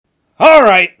All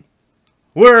right,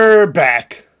 we're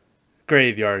back.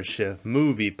 Graveyard Shift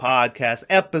Movie Podcast,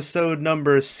 episode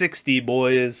number 60,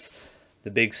 boys.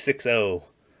 The big 60.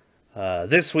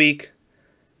 This week,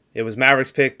 it was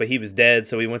Maverick's pick, but he was dead,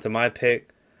 so we went to my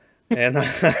pick. And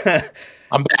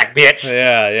I'm back, bitch.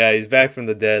 yeah, he's back from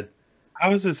the dead.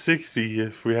 How is it 60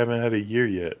 if we haven't had a year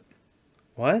yet?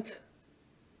 What?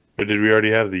 Or did we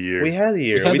already have the year? We had a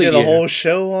year. had We the did a year. whole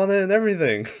show on it and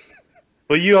everything.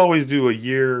 But you always do a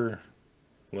year,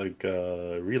 like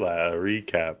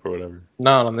recap or whatever.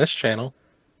 Not on this channel.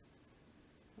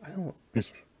 I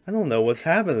don't know what's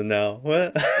happening now.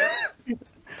 What?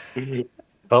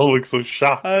 Oh, looks so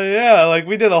shocked. Yeah, like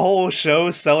we did a whole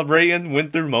show celebrating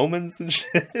went through moments and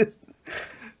shit.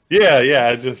 Yeah.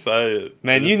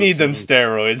 Man, I you just need them assumed-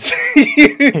 steroids.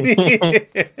 You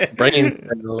need- Brain.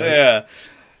 Yeah.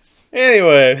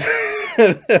 Anyway,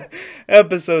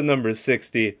 episode number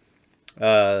 60.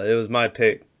 It was my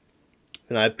pick,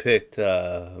 and I picked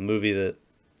a movie that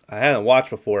I hadn't watched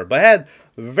before, but had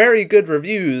very good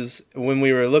reviews when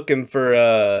we were looking for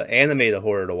animated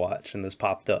horror to watch, and this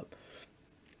popped up.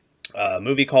 A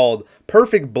movie called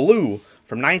Perfect Blue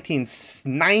from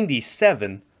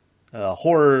 1997, a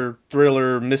horror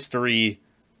thriller mystery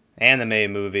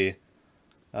anime movie,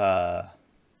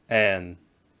 and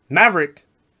Maverick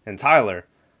and Tyler,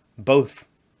 both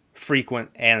frequent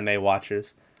anime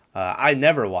watchers. I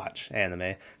never watch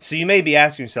anime. So you may be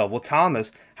asking yourself, well,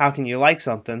 Thomas, how can you like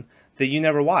something that you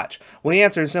never watch? Well, the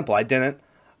answer is simple. I didn't.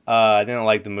 I didn't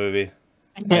like the movie.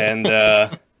 And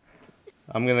I'm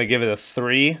going to give it a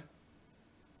 3.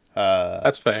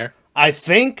 That's fair. I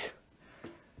think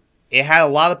it had a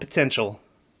lot of potential,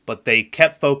 but they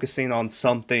kept focusing on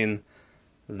something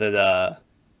that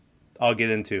I'll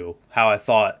get into how I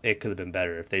thought it could have been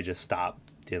better if they just stopped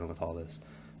dealing with all this.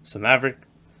 So Maverick,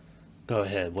 go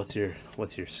ahead. What's your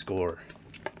score?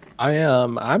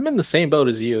 I'm in the same boat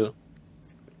as you.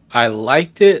 I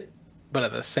liked it, but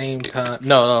at the same time,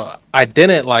 no, I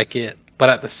didn't like it, but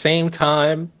at the same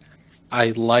time, I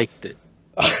liked it.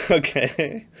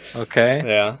 Okay. Okay.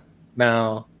 Yeah.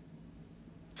 Now,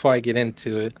 before I get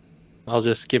into it, I'll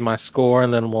just give my score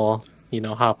and then we'll,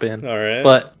 hop in. All right.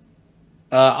 But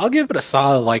I'll give it a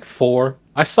solid like 4.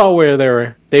 I saw where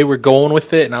they were going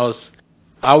with it, and I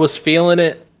was feeling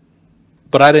it,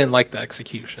 but I didn't like the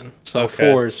execution. So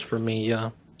Okay. 4 is for me. Yeah.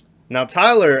 Now,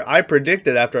 Tyler, I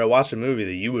predicted after I watched the movie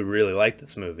that you would really like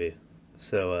this movie.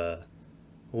 So,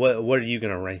 what are you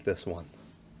gonna rank this one?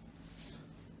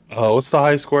 What's the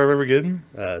highest score I've ever gotten?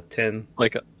 10.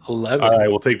 Like 11. All right,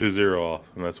 we'll take the 0 off,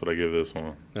 and that's what I give this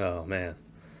one. Oh man.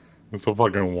 It's a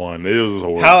fucking 1. It was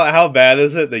horrible. How bad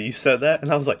is it that you said that? And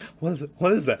I was like, what is it?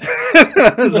 What is that?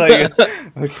 I was like,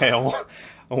 okay, a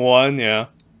 1, yeah.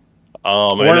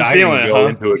 And Weren't I feeling can it, go huh?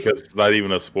 into it because it's not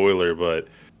even a spoiler, but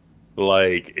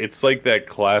like it's like that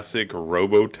classic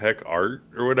Robotech art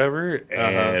or whatever,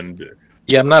 and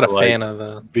Yeah, I'm not a like, fan of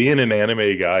the. being an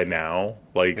anime guy now,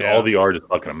 like Yeah. all the art is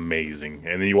fucking amazing,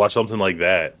 and then you watch something like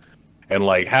that, and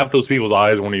like half those people's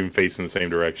eyes weren't even facing the same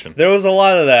direction. There was a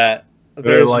lot of that. They're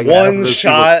There's like half of one those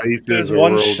shot. people's faces There's are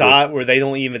one world shot where they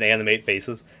don't even animate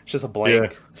faces. It's just a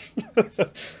blank.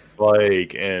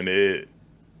 Like, and it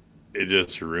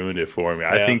just ruined it for me.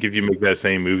 Yeah. I think if you make that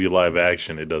same movie live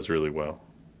action, it does really well.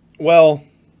 Well,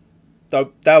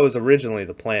 that was originally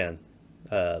the plan,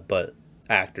 but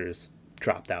actors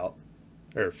dropped out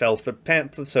or fell through.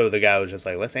 So the guy was just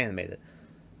like, "Let's animate it."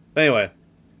 But anyway,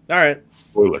 all right.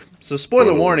 Spoiler. So spoiler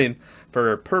Spoiler warning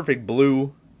for Perfect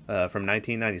Blue from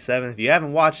 1997. If you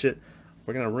haven't watched it,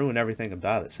 we're gonna ruin everything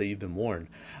about it. So you've been warned.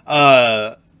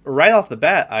 Right off the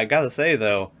bat, I gotta say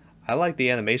though, I like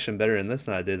the animation better in this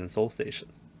than I did in Soul Station.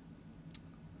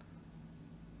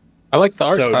 I like the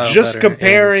art So style. just better in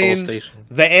comparing Soul Station.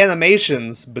 the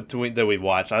animations between that we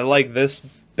watched, I like this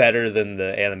better than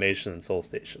the animation in Soul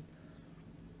Station.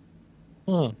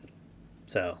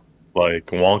 So Like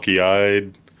wonky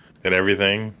eyed and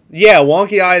everything. yeah,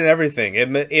 wonky eye and everything.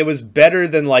 It was better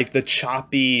than like the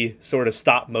choppy sort of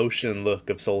stop motion look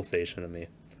of Soul Station to me.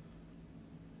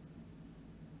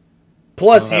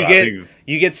 Plus, I think-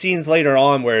 you get scenes later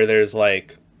on where there's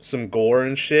like some gore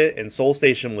and shit, and Soul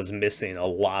Station was missing a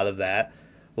lot of that.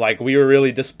 Like we were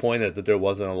really disappointed that there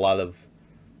wasn't a lot of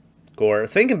gore.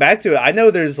 Thinking back to it, I know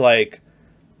there's like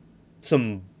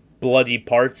some bloody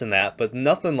parts in that, but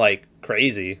nothing like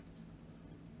crazy.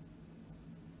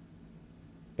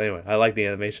 But anyway, I like the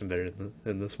animation better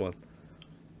than this one.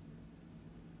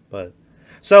 But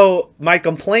so my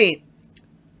complaint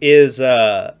is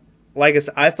like I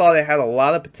said, I thought it had a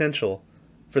lot of potential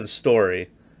for the story,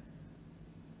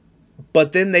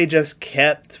 but then they just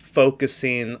kept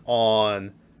focusing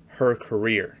on her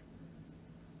career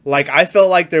Like, I felt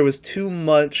like there was too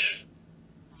much,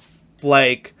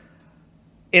 like,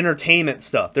 entertainment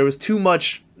stuff. There was too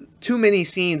many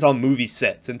scenes on movie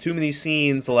sets and too many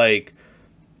scenes, like,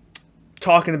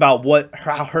 talking about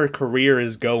how her career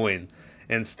is going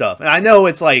and stuff. And I know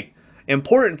it's, like,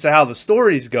 important to how the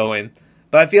story's going,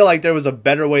 but I feel like there was a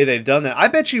better way they've done that. I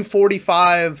bet you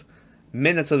 45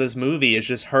 minutes of this movie is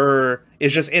just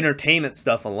entertainment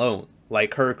stuff alone.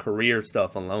 Like, her career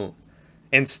stuff alone.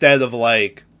 Instead of,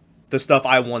 like, the stuff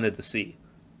I wanted to see.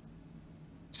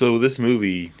 So this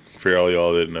movie, for all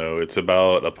y'all that know, it's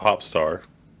about a pop star.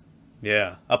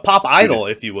 Yeah. A pop idol,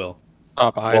 if you will.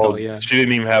 Top idol, Well, yeah. she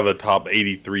didn't even have a top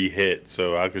 83 hit,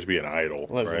 so how could she be an idol,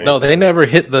 Listen, right? No, they never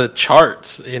hit the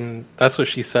charts, and that's what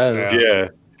she says. Yeah. Yeah.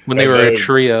 When they And were a then-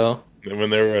 trio. When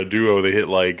they were a duo, they hit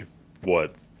like,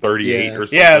 what, 38 Yeah. or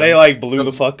something? Yeah, they, like, blew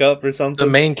the fuck up or something.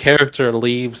 The main character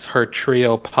leaves her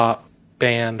trio pop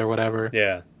band or whatever.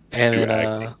 Yeah. And Do then,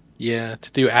 acting.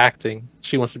 to do acting.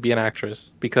 She wants to be an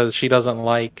actress because she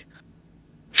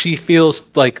feels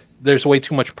like there's way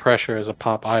too much pressure as a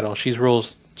pop idol. She's real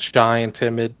shy and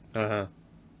timid. Uh-huh.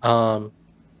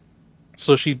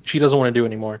 So she doesn't want to do it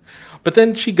anymore. But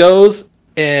then she goes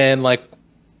and like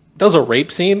does a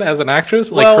rape scene as an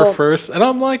actress, like Well, her first, and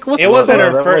I'm like, what? it the wasn't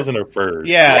fuck? her that first- wasn't her first.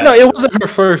 Yeah. I know it wasn't her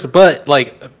first, but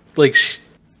like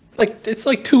it's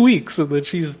like 2 weeks, and then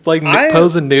she's like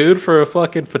posing nude for a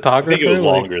fucking I photographer. think it was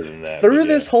like, longer than that. Through but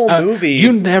this yeah. whole movie,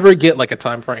 you never get like a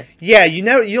time frame. yeah, you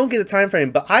don't get a time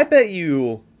frame, but I bet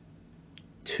you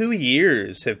 2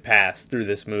 years have passed through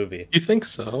this movie. You think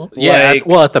so? Yeah. Like-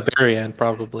 At the very end,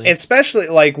 probably. Especially,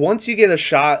 like, once you get a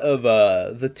shot of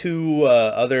the two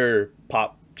other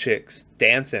pop chicks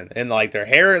dancing, and, like, their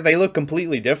hair, they look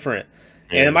completely different.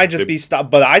 And Yeah, it might just they- be stopped.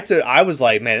 But I was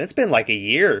like, man, it's been like a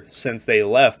year since they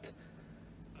left.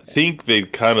 I think they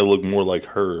kind of look more like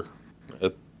her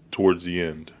towards the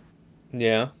end.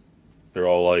 Yeah. They're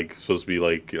all like supposed to be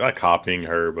like not copying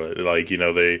her, but like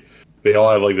they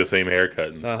all have like the same haircut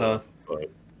and Uh-huh. stuff.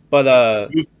 But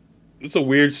But, it's a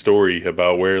weird story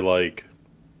about where like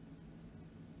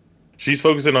she's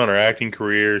focusing on her acting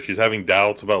career. She's having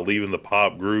doubts about leaving the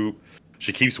pop group.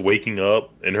 She keeps waking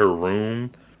up in her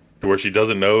room to where she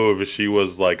doesn't know if she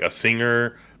was like a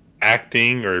singer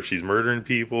acting or if she's murdering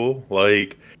people.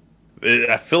 Like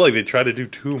I feel like they try to do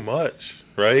too much,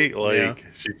 right? Like Yeah.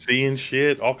 she's seeing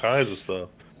shit, all kinds of stuff.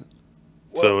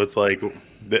 So it's like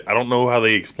I don't know how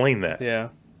they explain that. yeah.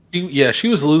 She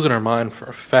was losing her mind for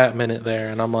a fat minute there,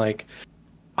 and I'm like,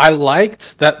 I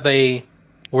liked that they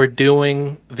were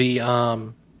doing the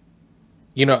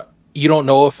you don't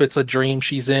know if it's a dream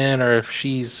she's in or if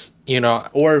she's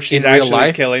Or if she's in real actually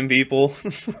life. killing people.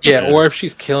 Yeah, or if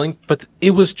she's killing, but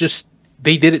it was just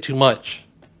they did it too much,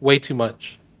 way too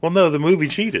much. Well, no, the movie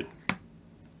cheated.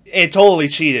 It totally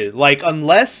cheated. Like,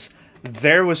 unless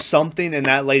there was something in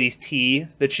that lady's tea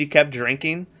that she kept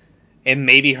drinking, and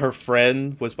maybe her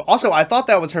friend was. Also, I thought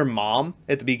that was her mom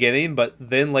at the beginning, but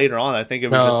then later on, I think it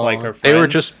was just like her friend. They were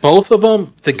just both of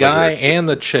them, the It was like guy her and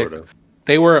the assistant, chick. sort of.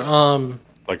 They were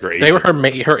Like her they were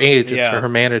agent. her agents Yeah. or her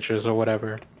managers or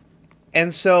whatever.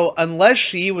 And so, unless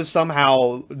she was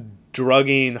somehow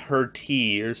drugging her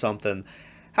tea or something,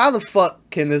 how the fuck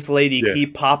can this lady Yeah.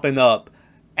 keep popping up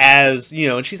as,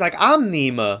 and she's like, I'm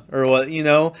Nima, or what,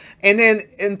 and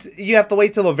then you have to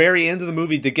wait till the very end of the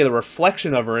movie to get a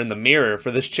reflection of her in the mirror for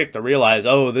this chick to realize,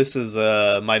 oh, this is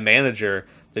my manager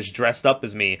that's dressed up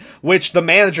as me, which the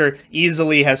manager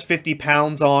easily has 50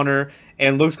 pounds on her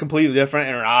and looks completely different,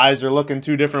 and her eyes are looking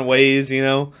two different ways,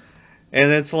 and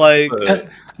it's like,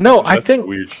 No, I That's think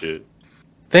weird shit.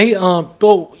 they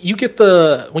well, you get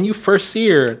when you first see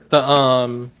her, the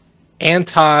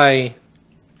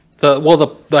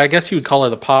I guess you would call her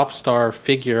the pop star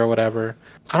figure or whatever.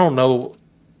 I don't know,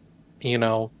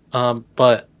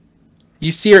 but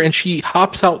you see her and she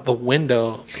hops out the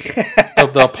window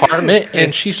of the apartment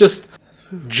and she's just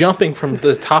jumping from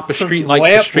the top of street light to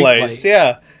lamp street lights, light.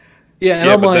 yeah. Yeah, and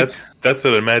Yeah, I'm but like, that's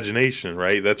an imagination,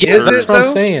 right? That's yeah, Is her- that's it, what though?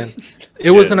 I'm saying.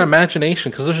 It was Yeah. an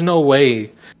imagination because there's no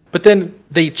way. But then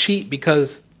they cheat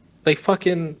because they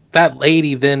that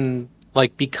lady then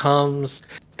like becomes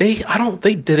they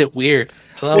did it weird.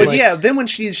 And I'm Well, like, yeah. Then when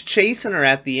she's chasing her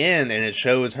at the end, and it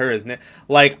shows her as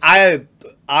like I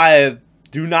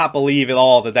do not believe at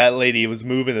all that lady was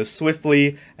moving as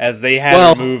swiftly as they had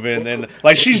Well, her moving, and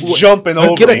like she's w- jumping you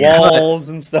over get a cut. walls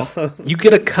and stuff. you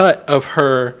get a cut of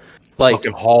her like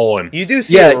fucking hauling. You do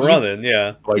see Yeah, her you- running,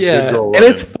 yeah, Like yeah, good girl and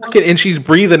it's running. fucking and she's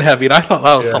breathing heavy. And I thought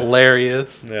that was Yeah.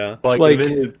 hilarious. yeah. like, like, and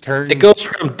then it turns. It goes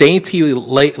from dainty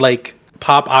late like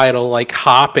pop idol like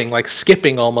hopping like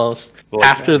skipping almost Like,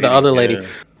 after the yeah. other lady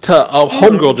to a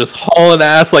homegirl just hauling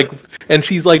ass like and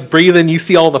she's like breathing. You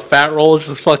see all the fat rolls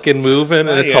just fucking moving,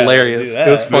 and it's Yeah, hilarious. do It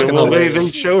was that. fucking Well, hilarious.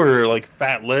 they show her like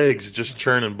fat legs just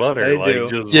churning butter, They like do.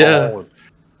 just Yeah. rolling.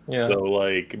 Yeah. So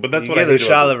like, but that's you what I get a hate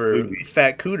shot about of this her movie.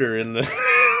 fat cooter in the.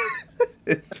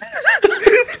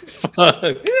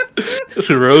 Fuck. Just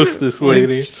roast this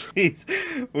lady.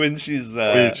 when she's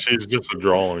I mean, she's just a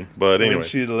drawing, but when anyway.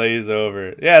 she lays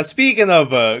over. Yeah, speaking of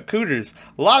cooters,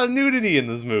 a lot of nudity in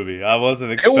this movie. I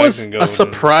wasn't It expecting was going a in.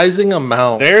 surprising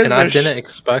amount, There's and I a sh- didn't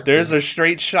expect There's it. a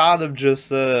straight shot of just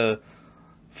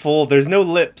full. There's no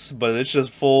lips, but it's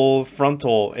just full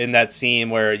frontal in that scene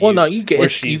where Well, no, you where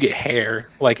get hair.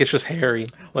 Like it's just hairy.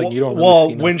 Like you don't really well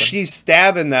see when nothing. she's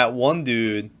stabbing that one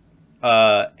dude,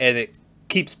 and it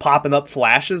keeps popping up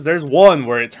flashes. There's one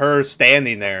where it's her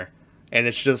standing there, and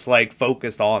it's just like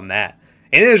focused on that,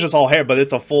 and it's just all hair, but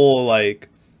it's a full like.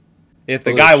 If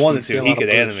the Bush. guy You wanted see a to, he lot of could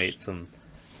bush. animate some.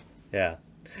 Yeah,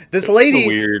 this It's a lady.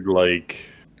 weird, like,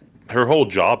 her whole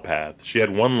job path. She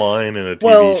had one line in a TV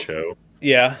Well, show,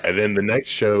 Yeah, and then the next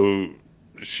show,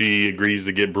 she agrees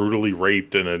to get brutally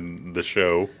raped the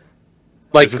show.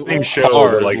 like It's the same show,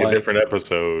 hard, but like a different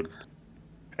episode.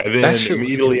 And then That shit was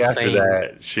immediately after insane.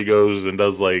 that, she goes and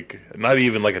does like not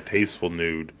even like a tasteful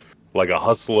nude, like a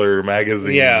Hustler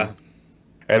magazine. yeah.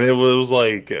 And it was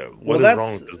like, what is wrong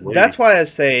with this lady? that's why I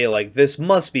say like this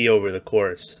must be over the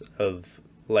course of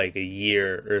like a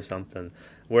year or something.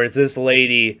 Where it's this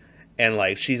lady and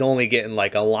like she's only getting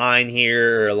like a line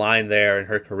here or a line there, and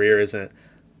her career isn't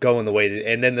going the way.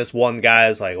 And then this one guy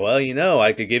is like, well,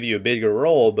 I could give you a bigger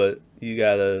role, but you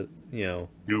gotta,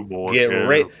 Do more, get yeah.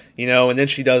 raped, and then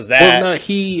she does that. Well,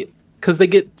 no, because they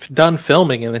get done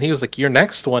filming, and then he was like, "Your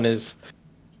next one is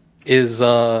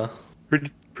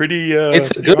Pretty. it's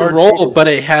a pretty good role, hardcore. but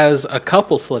it has a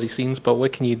couple slutty scenes. But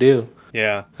what can you do?"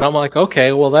 Yeah, And I'm like,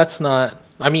 okay, well, that's not.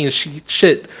 I mean,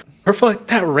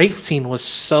 that rape scene was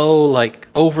so like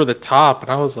over the top,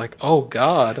 and I was like, oh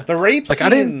god, the rape like scene. I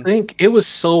didn't think it was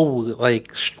so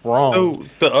like strong.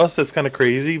 So to us, that's kind of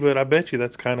crazy, but I bet you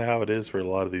that's kind of how it is for a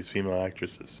lot of these female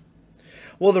actresses.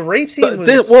 Well, the rape scene But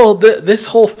was. this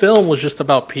whole film was just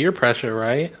about peer pressure,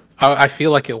 right? I feel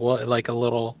like it was like a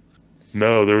little.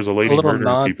 No, there was a lady little murdering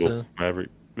nod people. to- Maverick.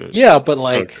 Yeah, but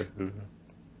like Okay.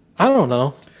 I don't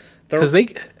know, because they.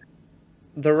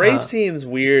 The rape seems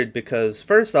weird because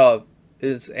first off,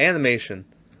 it's animation.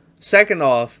 Second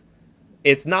off,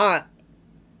 it's not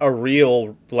a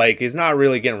real it's not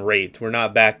really getting raped. We're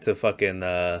not back to fucking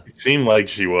It seemed like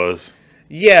she was.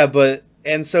 yeah, but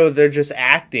and so they're just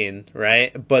acting,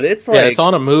 right? But it's like Yeah, it's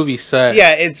on a movie set.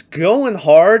 yeah, it's going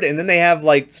hard, and then they have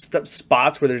like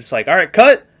spots where they're just like, all right,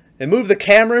 cut and move the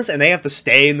cameras, and they have to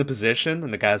stay in the position,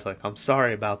 and the guy's like, I'm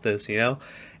sorry about this, and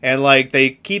like they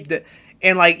keep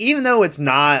and like even though it's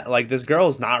not like this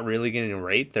girl's not really getting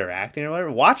raped, they're acting or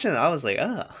whatever. Watching it, I was like,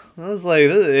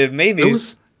 it made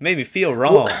me feel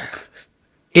wrong.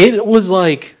 It was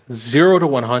like 0 to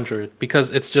 100 because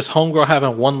it's just homegirl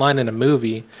having one line in a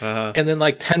movie, and then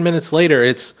like 10 minutes later,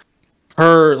 it's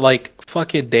her like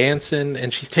fucking dancing,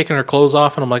 and she's taking her clothes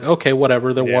off, and I'm like, okay,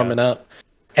 whatever, they're Yeah. warming up,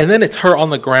 and then it's her on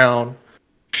the ground,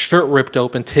 shirt ripped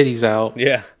open, titties out,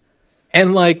 Yeah,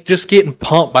 and like just getting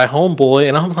pumped by homeboy,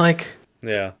 and I'm like,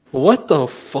 yeah. what the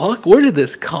fuck? Where did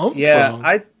this come from?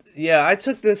 I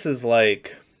took this as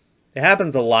like it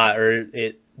happens a lot, or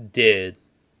it did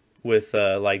with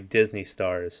like Disney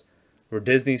stars, where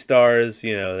Disney stars,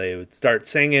 they would start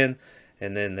singing,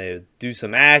 and then they would do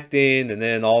some acting, and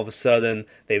then all of a sudden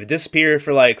they would disappear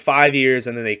for like 5 years,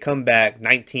 and then they come back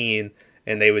 19,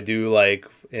 and they would do like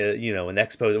an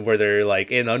expo where they're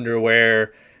like in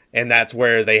underwear, and that's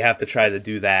where they have to try to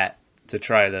do that to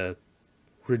try to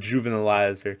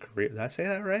rejuvenize their career. Did I say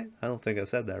that right? I don't think I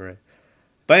said that right.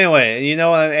 But anyway,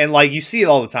 and like you see it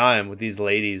all the time with these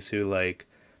ladies who like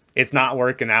it's not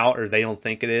working out or they don't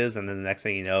think it is, and then the next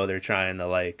thing you know, they're trying to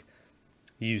like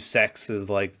use sex as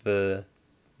like the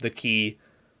key,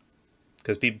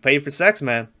 because people pay for sex,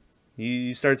 man.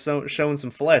 You start showing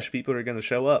some flesh, people are gonna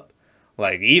show up.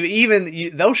 Like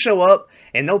they'll show up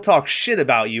and they'll talk shit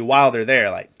about you while they're there,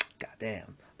 like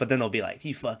goddamn. But then they'll be like,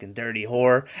 you fucking dirty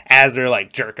whore, as they're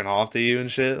like jerking off to you and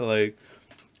shit. Like,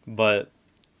 but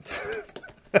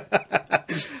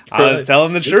I'm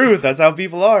telling the truth. That's how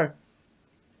people are.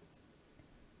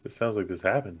 It sounds like this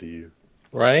happened to you.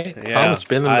 Right? Yeah, Tom's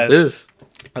been in the biz.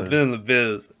 I've been in the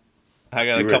biz. I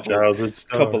got You a were a childhood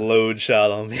star. couple load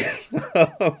shot on me.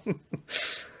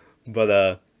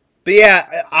 but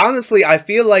yeah, honestly, I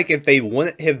feel like if they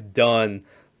wouldn't have done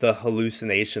the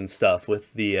hallucination stuff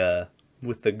with the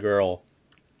girl,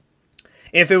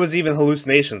 if it was even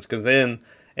hallucinations, because then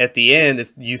at the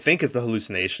end, you think it's the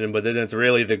hallucination, but then it's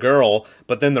really the girl.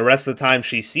 But then the rest of the time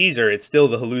she sees her, it's still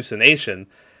the hallucination.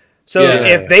 So Yeah.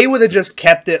 if they would have just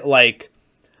kept it like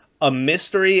a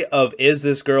mystery of is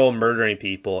this girl murdering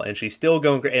people, and she's still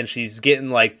going, and she's getting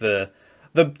like the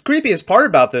creepiest part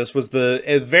about this was the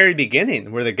at the very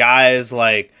beginning where the guy is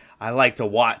like, I like to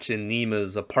watch in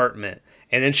Nima's apartment,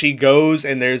 and then she goes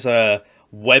and there's a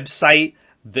website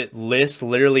that lists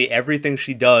literally everything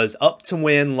she does up to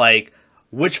when like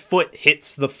which foot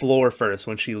hits the floor first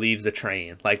when she leaves the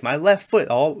train. Like my left foot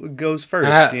all goes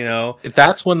first, you know.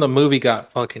 That's when the movie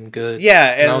got fucking good. Yeah,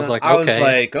 and I was like,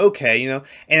 okay, you know.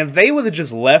 And if they would have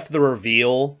just left the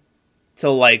reveal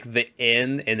till like the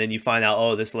end, and then you find out,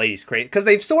 oh, this lady's crazy, because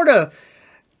they've sort of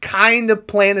kind of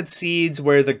planted seeds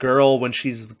where the girl, when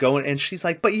she's going and she's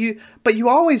like, but you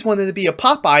always wanted to be a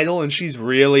pop idol, and she's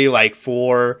really like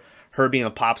for her being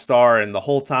a pop star, and the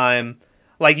whole time.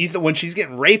 Like when she's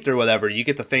getting raped or whatever, you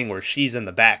get the thing where she's in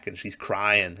the back and she's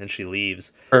crying and she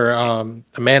leaves. Or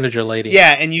the manager lady.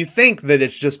 Yeah, and you think that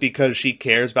it's just because she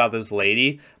cares about this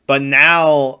lady, but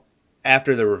now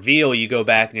after the reveal, you go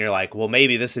back and you're like, well,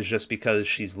 maybe this is just because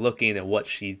she's looking at what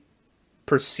she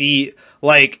perceive,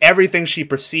 like everything she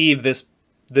perceived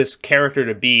this character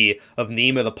to be of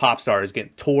Nima the pop star is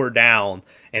getting tore down,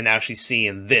 and now she's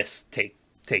seeing this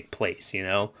take place, you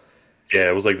know. Yeah,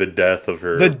 it was like the death of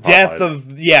her. The death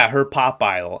of her pop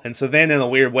idol, and so then in a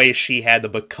weird way she had to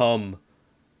become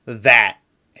that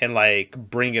and like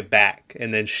bring it back,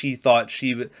 and then she thought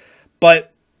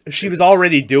but she was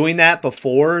already doing that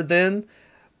before then.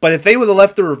 But if they would have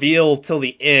left the reveal till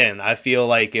the end, I feel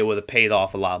like it would have paid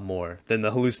off a lot more than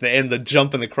the hallucination and the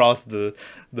jumping across the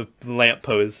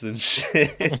lampposts and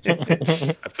shit.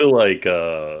 I feel like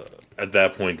at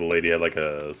that point the lady had like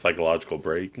a psychological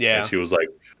break. Yeah, and she was like,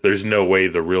 there's no way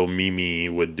the real Mimi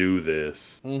would do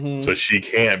this. Mm-hmm. So she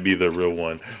can't be the real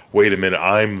one. Wait a minute,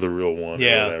 I'm the real one,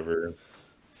 or whatever.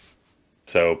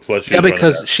 So plus she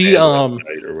because she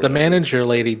the manager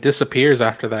lady disappears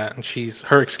after that, and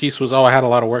her excuse was, oh, I had a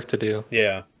lot of work to do.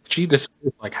 Yeah. She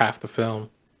disappears like half the film.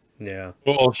 Yeah.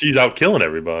 Well, she's out killing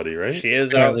everybody, right? She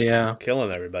is out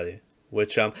killing everybody.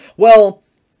 Which well,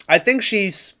 I think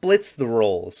she splits the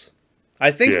roles. I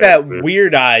think that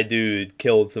Weird Eye dude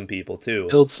killed some people too.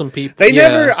 They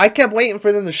never. I kept waiting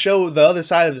for them to show the other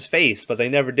side of his face, but they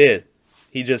never did.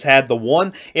 He just had the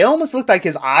one. It almost looked like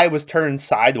his eye was turned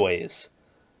sideways.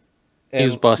 He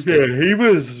was busted. Yeah, he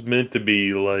was meant to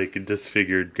be like a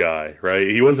disfigured guy, right?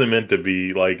 He wasn't meant to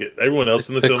be like everyone else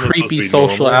in the film. The creepy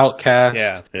social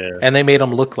outcast. Yeah. And they made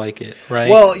him look like it,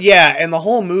 right? Well, yeah, and the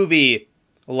whole movie.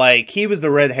 Like, he was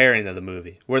the red herring of the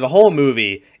movie. Where the whole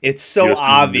movie, it's so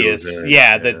obvious,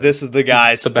 that this is the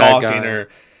guy stalking her.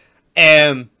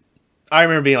 And I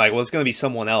remember being like, well, it's going to be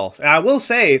someone else. And I will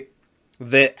say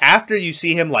that after you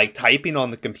see him, like, typing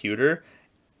on the computer,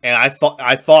 and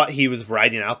I thought he was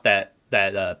writing out that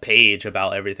page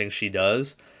about everything she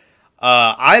does,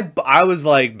 I was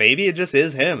like, maybe it just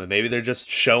is him, and maybe they're just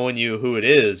showing you who it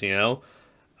is, you know?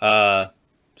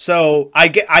 So I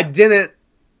didn't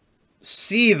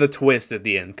see the twist at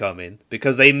the end coming,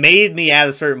 because they made me at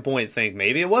a certain point think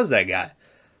maybe it was that guy.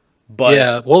 But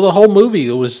yeah, well, the whole movie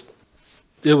it was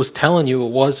telling you it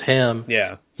was him.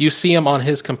 Yeah, you see him on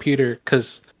his computer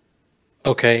because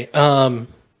Nima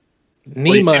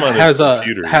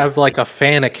have like a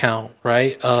fan account,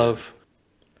 right?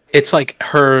 It's like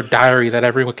her diary that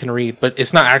everyone can read, but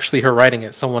it's not actually her writing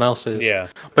it; someone else's. Yeah,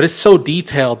 but it's so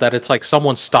detailed that it's like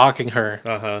someone stalking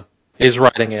her is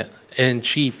writing it. And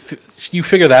you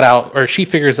figure that out, or she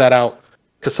figures that out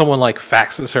because someone like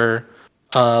faxes her,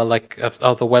 like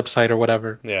of the website or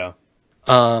whatever. Yeah.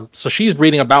 So she's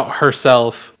reading about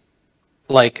herself,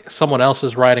 like someone else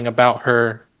is writing about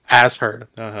her as her.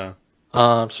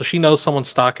 So she knows someone's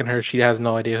stalking her. She has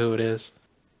no idea who it is.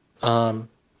 And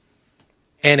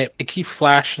it keeps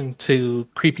flashing to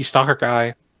creepy stalker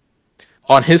guy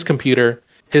on his computer,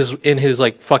 in his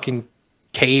like fucking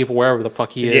cave, wherever the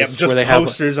fuck he is. Yeah, just where they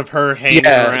posters of her hanging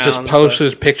around. Yeah, just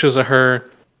posters, pictures of her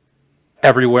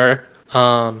everywhere.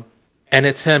 And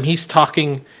it's him. He's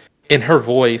talking in her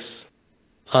voice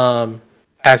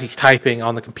as he's typing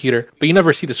on the computer. But you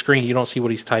never see the screen. You don't see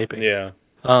what he's typing. Yeah.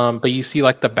 But you see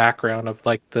like the background of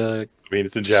like the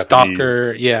it's in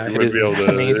stalker. Japanese. Yeah,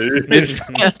 it is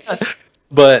Japanese.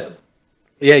 But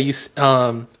yeah,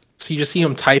 so you just see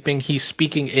him typing. He's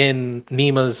speaking in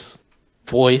Nima's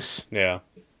voice. Yeah.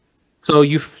 So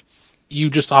you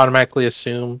just automatically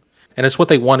assume, and it's what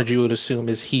they wanted you to assume,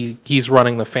 is he's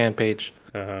running the fan page.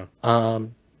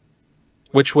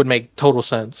 Which would make total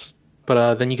sense.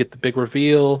 But then you get the big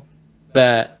reveal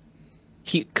that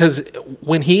because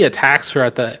when he attacks her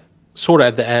at the sort of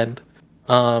at the end.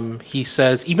 He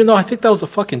says, even though I think that was a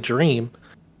fucking dream,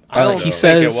 I don't he think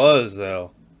says it was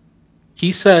though.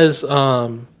 he says It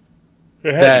had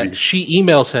to that be. she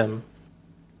emails him,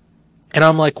 and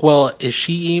I'm like, well, is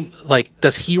she like,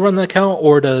 does he run the account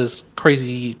or does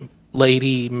crazy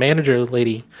lady manager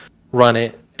lady run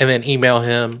it and then email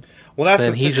him? Well, that's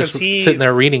Then the he's thing, just sitting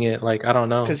there reading it. Like, I don't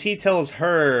know. because he tells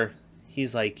her,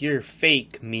 he's like, "You're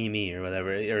fake, Mimi or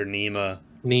whatever, or Nima."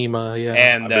 Nima, yeah.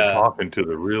 And I've been talking to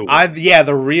the real.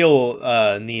 the real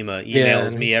Nima emails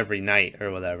and- me every night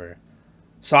or whatever.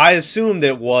 So I assumed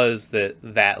it was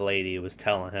that lady was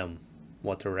telling him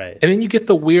what to write. And then you get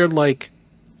the weird like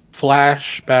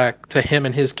flashback to him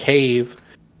in his cave,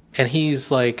 and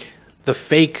he's like, the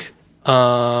fake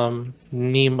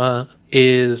Nima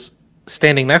is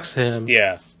standing next to him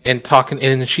Yeah, and talking,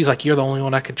 and she's like, "You're the only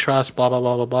one I can trust." Blah blah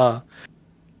blah blah blah.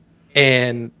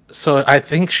 And so I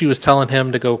think she was telling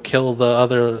him to go kill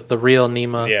the real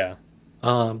Nima. yeah.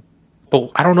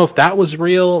 But I don't know if that was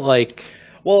real. Like,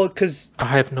 Well, because I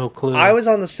have no clue. I was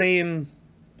on the same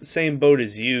boat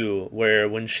as you, where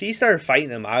when she started fighting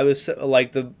him, I was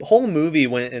like, the whole movie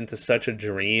went into such a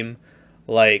dream,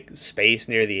 like space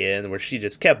near the end, where she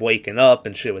just kept waking up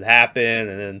and shit would happen,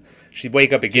 and then she'd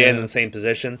wake up again in the same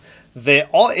position.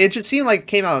 It just seemed like it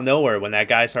came out of nowhere when that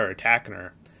guy started attacking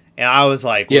her, and I was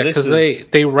like, well, Yeah, this because is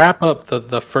they wrap up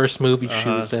the first movie she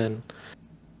Uh-huh. was in,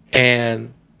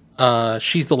 and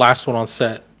she's the last one on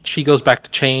set. She goes back to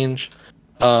change.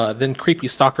 Then creepy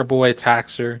stalker boy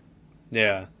attacks her,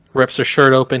 yeah. rips her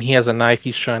shirt open. He has a knife.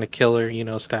 He's trying to kill her.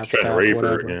 Stab, trying to stab, rape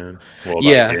whatever. her again. Well, not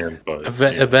Yeah. again, but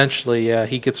Eventually, yeah,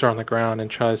 he gets her on the ground and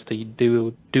tries to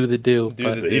do the do. Do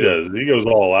But the- he does. He goes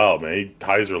all out, man. He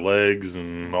ties her legs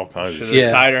and all kinds of Should've shit.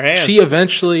 yeah, tied her hands. she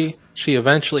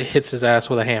eventually hits his ass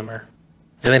with a hammer,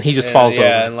 and then he just And, falls yeah,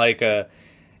 over. and like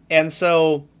and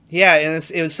so yeah,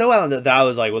 and it was so out that I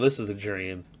was like, well, this is a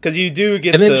dream, because you do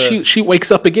get And then she wakes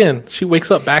up again. She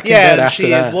wakes up back in yeah, bed and after she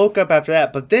that. woke up after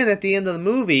that. But then at the end of the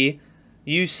movie,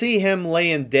 you see him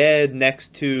laying dead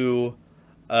next to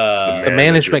The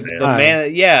management man. the guy.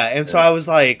 man. Yeah, and so I was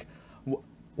like, well,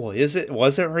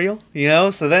 was it real?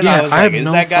 So then Yeah, I was I like, have is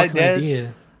no that guy fucking dead?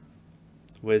 idea.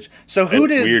 So who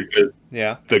It's did? weird because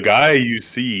Yeah, the guy you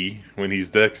see when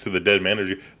he's next to the dead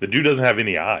manager, the dude doesn't have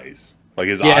any eyes. Like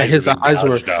his Yeah, eyes, his have been eyes were.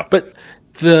 gouged out. But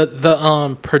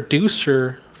the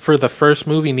producer for the first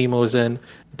movie Nemo was in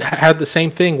had the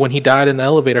same thing when he died in the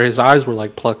elevator. His eyes were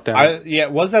like plucked out.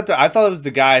 was that I thought it was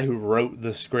the guy who wrote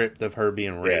the script of her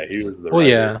being yeah, raped. he was the. Well, writer.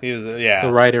 yeah, He was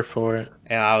the writer for it.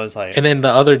 and I was like, And then the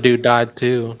other dude died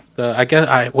too.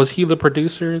 Was he the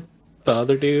producer? The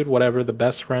other dude, whatever, the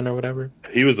best friend or whatever.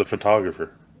 He was a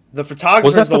photographer. the photographer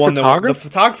Was that is the the one photographer? the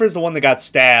photographer's the one that got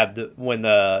stabbed when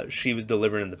she was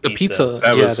delivering the The pizza,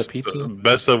 That yeah, was the pizza.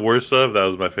 best of worst of. That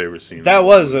was my favorite scene. That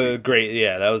was a great,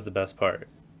 that was the best part.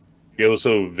 It was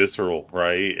so visceral,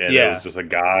 right? And it Yeah. was just a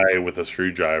guy with a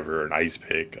screwdriver, an ice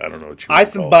pick. I don't know what you.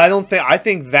 I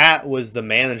think that was the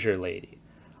manager lady.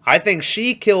 I think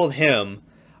she killed him.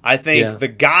 I think Yeah. the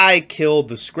guy killed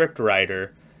the script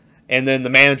writer, and then the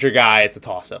manager guy. It's a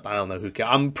toss up. I don't know who killed.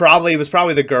 It was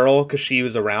probably the girl because she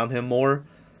was around him more.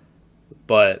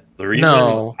 But The reason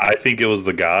No. I think it was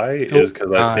the guy is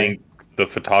because I think the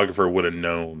photographer would have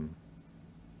known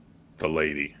the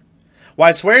lady. well,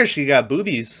 I swear she got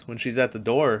boobies when she's at the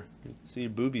door. You can see her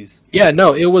boobies. Yeah,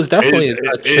 no, it was definitely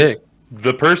a chick.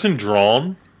 The person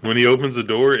drawn when he opens the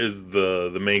door is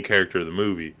the main character of the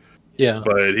movie. Yeah.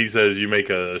 But he says you make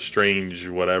a strange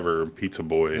whatever pizza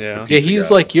boy. Yeah. a Yeah, pizza he's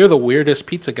guy. like, you're the weirdest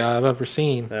pizza guy I've ever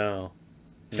seen. No.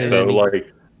 And So then he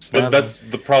like, stabbed but that's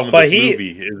the problem But with this he-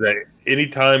 movie is that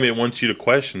anytime it wants you to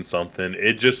question something,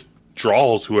 it just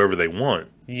draws whoever they want.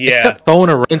 Yeah. kept throwing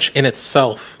a wrench in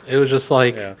itself. It was just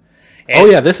like, Yeah. oh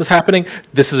yeah, this is happening.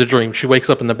 This is a dream. She wakes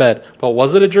up in the bed. But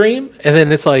was it a dream? And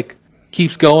then it's like,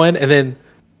 keeps going. And then,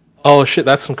 oh shit,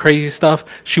 that's some crazy stuff.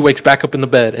 She wakes back up in the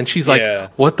bed. And she's like, Yeah.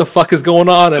 what the fuck is going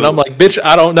on? And I'm like, bitch,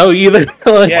 I don't know either.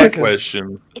 Like, Yeah, My 'cause-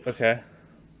 question Okay.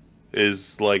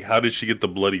 is like, how did she get the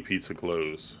bloody pizza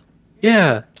clothes?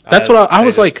 yeah. That's what I They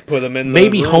was just like, put 'em in the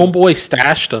maybe room. Homeboy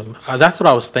stashed them. That's what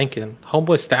I was thinking.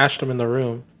 Homeboy stashed them in the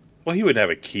room. Well, he wouldn't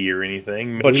have a key or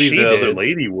anything. But Maybe she the other did.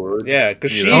 lady would. Yeah,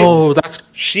 'cause you she- know? Oh, that's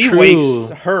She true.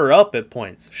 wakes her up at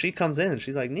points. She comes in and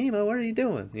she's like, Nemo, what are you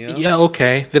doing? Yeah,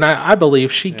 okay. Then I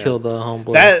believe she killed the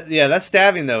homeboy. That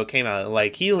stabbing though came out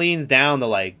like he leans down to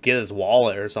like get his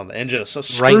wallet or something and just a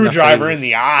Right in the screwdriver face. in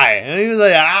the eye and he was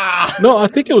like ah. No, I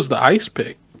think it was the ice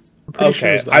pick. I'm pretty sure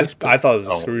it Okay, was the ice pick. I thought it was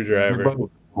a Oh, screwdriver. both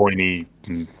pointy.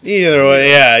 Either way,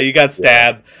 yeah, you got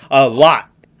stabbed a lot.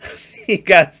 He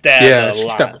got stabbed Yeah, a she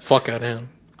lot. stabbed the fuck out of him.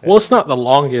 Well, it's not the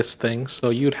longest thing, so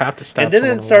you'd have to stab And then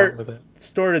it someone along with it.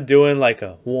 started doing like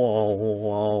a whoa,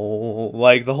 whoa,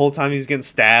 like the whole time he was getting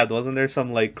stabbed. Wasn't there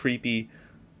some like creepy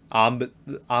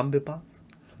ambiance?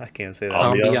 I can't say that.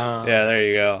 Ambiance. Yeah, there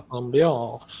you go.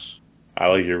 Ambiance. I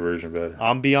like your version better.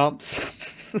 Ambiance.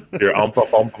 Your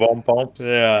umpa.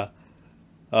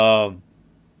 Yeah.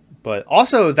 But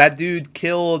also that dude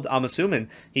killed. I'm assuming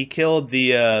he killed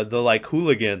the like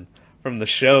hooligan from the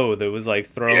show that was like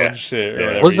throwing shit. Or Yeah.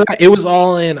 whatever. Was that? It was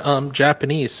all in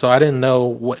Japanese, so I didn't know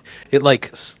what it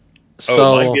like.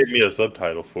 So Mike gave me a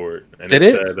subtitle for it, and Did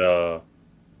it it? said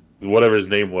whatever his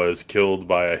name was killed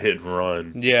by a hit and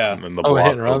run. Yeah. And the hit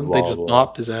block and run. of They blah, just blah.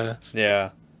 mopped his ass.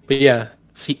 Yeah. But yeah,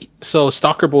 see, so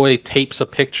Stalker Boy tapes a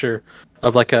picture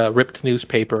of like a ripped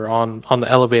newspaper on the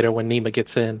elevator when Nima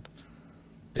gets in,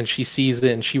 and she sees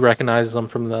it and she recognizes him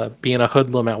from the being a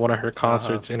hoodlum at one of her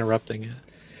concerts, interrupting it.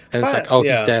 And it's But, like, oh,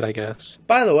 yeah. he's dead, I guess.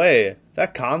 By the way,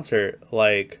 that concert,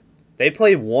 like, they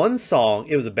played one song.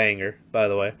 It was a banger, by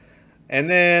the way. And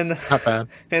then, Not bad.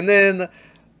 and then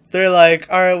they're like,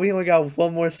 all right, we only got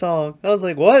one more song. I was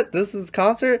like, what? This is a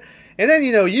concert? And then,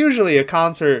 usually a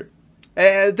concert,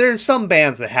 there's some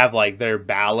bands that have, like, their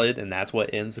ballad, and that's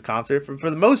what ends the concert. For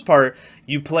the most part,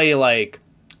 you play, like,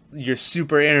 you're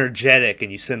super energetic,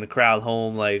 and you send the crowd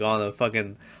home, like, on a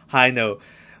fucking high note.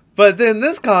 But then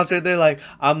this concert, they're like,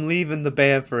 I'm leaving the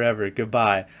band forever.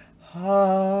 Goodbye.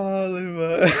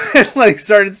 Hollywood. Like,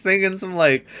 started singing some,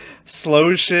 like,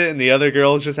 slow shit, and the other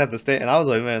girls just have to stay. And I was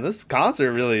like, man, this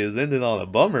concert really is ending on a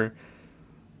bummer.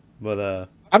 But,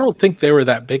 I don't think they were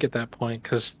that big at that point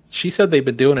because she said they've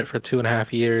been doing it for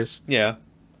 2.5 years, yeah.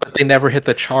 but they never hit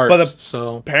the charts. But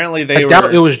so Apparently I they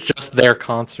doubt it were... was just their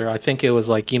concert. I think it was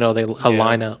like, they a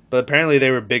lineup. But apparently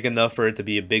they were big enough for it to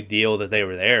be a big deal that they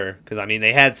were there. Because, I mean,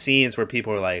 they had scenes where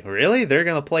people were like, really? They're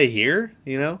going to play here?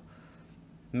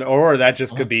 Or that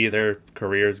just could be their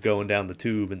careers going down the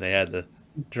tube and they had to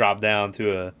drop down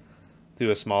to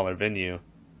a smaller venue.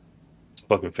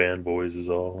 Fucking fanboys is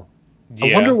all. Yeah.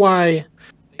 I wonder why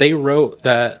they wrote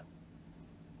that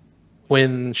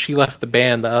when she left the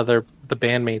band, the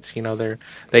bandmates,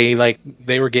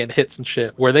 they were getting hits and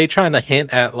shit. Were they trying to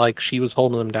hint at like she was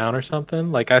holding them down or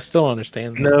something? Like I still don't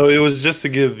understand that. No, it was just to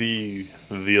give the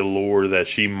allure that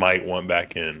she might want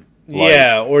back in. Like,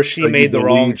 yeah, or she like you made the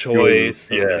wrong believe she was-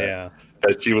 choice. yeah.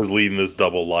 that she was leading this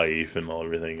double life and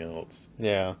everything else.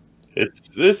 Yeah. It's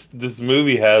this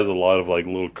movie has a lot of like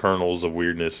little kernels of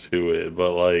weirdness to it,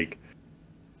 but like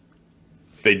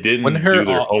they didn't do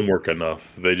their homework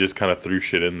enough. They just kind of threw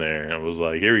shit in there and was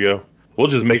like, here we go. We'll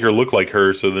just make her look like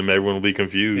her so then everyone will be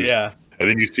confused. Yeah. And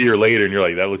then you see her later and you're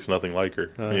like, that looks nothing like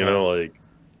her. Like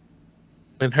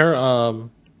And her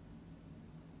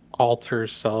alter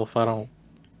self,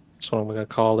 that's what I'm gonna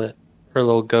call it. Her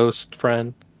little ghost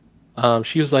friend.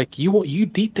 She was like, you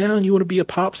deep down you want to be a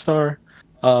pop star.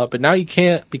 But now you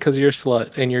can't because you're a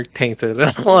slut and you're tainted.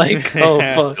 And I'm like, oh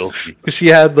fuck. filthy. She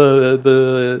had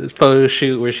the photo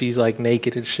shoot where she's like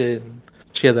naked and shit. And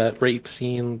she had that rape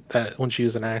scene that when she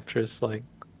was an actress. Like,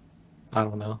 I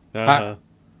don't know.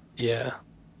 Yeah.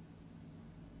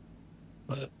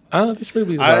 But I don't know. This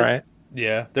movie was alright.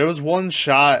 Yeah. There was one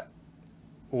shot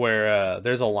where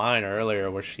there's a line earlier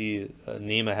where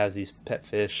Nima has these pet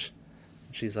fish.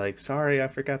 She's like, sorry, I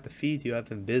forgot to feed you. I've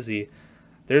been busy.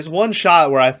 There's one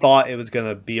shot where I thought it was going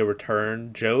to be a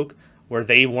return joke where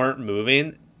they weren't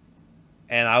moving.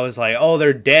 And I was like, oh,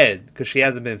 they're dead because she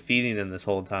hasn't been feeding them this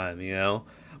whole time,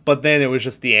 But then it was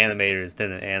just the animators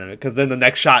didn't animate. Because then the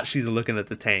next shot, she's looking at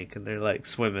the tank and they're like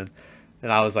swimming.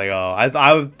 And I was like, oh, I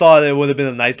thought it would have been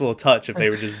a nice little touch if they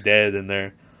were just dead in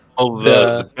there. Oh,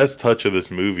 the best touch of this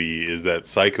movie is that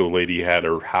Psycho Lady had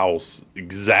her house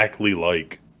exactly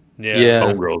like Yeah.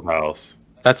 Homegirl's house.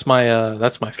 That's my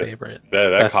favorite.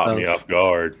 That caught me off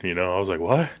guard. I was like,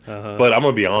 what? But I'm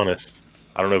gonna be honest.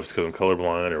 I don't know if it's because I'm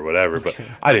colorblind or whatever, but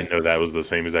I didn't know that was the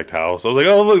same exact house. I was like,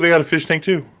 oh look, they got a fish tank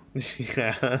too.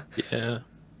 Yeah. Yeah.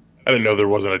 I didn't know there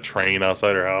wasn't a train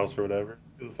outside her house or whatever.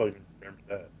 Who the fuck remember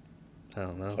that? I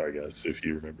don't know. Sorry guys, if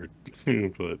you remembered.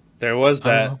 But there was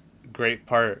that great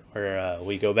part where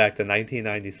we go back to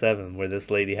 1997 where this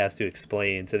lady has to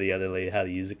explain to the other lady how to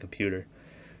use a computer.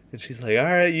 And she's like, all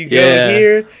right, you go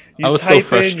here, you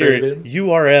type in your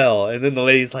URL. And then the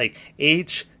lady's like,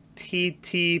 HTTP.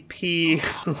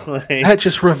 That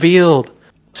just revealed.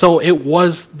 So it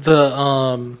was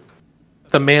the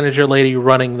manager lady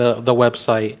running the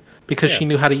website because she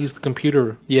knew how to use the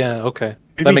computer. Yeah, okay.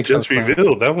 That makes sense.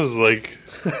 Revealed. That was like...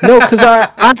 No, because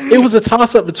it was a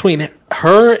toss-up between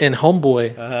her and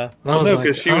Homeboy. No,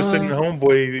 because she was sending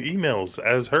Homeboy emails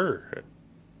as her.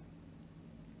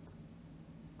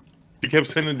 She kept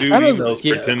sending dude That doesn't- emails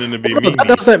yeah. pretending to be Well, Mimi. that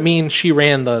doesn't mean she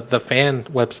ran the fan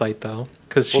website though,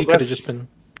 because she Well, could have that's- just been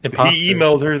imposter. He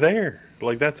emailed her there.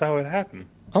 Like that's how it happened.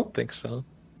 I don't think so.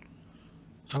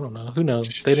 I don't know. Who knows?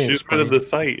 She They didn't was put explain. at the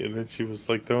site, and then she was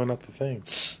like throwing out the thing.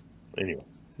 Anyway,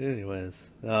 Anyways,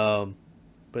 but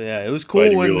yeah, it was Glad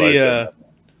cool you when realized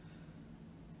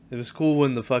the it was cool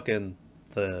when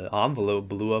the envelope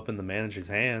blew up in the manager's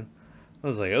hand. I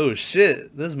was like, oh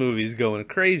shit, this movie's going a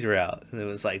crazy route. And it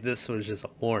was like, this was just a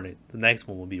warning. The next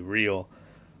one will be real.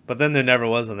 But then there never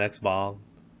was a next bomb.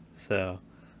 So,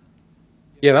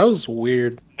 Yeah, that was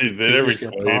weird. they you never just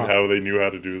get explained caught. how they knew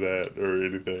how to do that or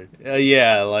anything.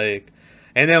 yeah, like,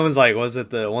 and then it was like, was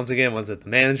it the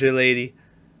manager lady?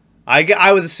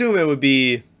 I would assume it would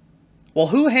be, well,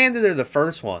 who handed her the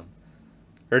first one?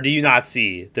 Or do you not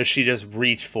see? Does she just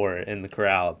reach for it in the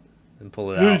crowd and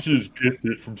pull it She out? just gets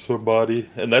it from somebody,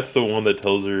 and that's the one that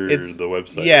tells her It's- the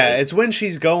website. Yeah, right? it's when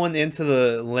she's going into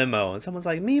the limo and someone's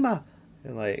like, Mima!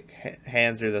 And like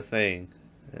hands her the thing.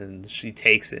 And she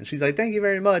takes it. And she's like, thank you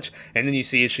very much. And then you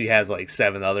see she has like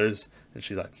 7 others. And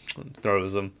she's like,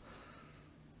 throws them.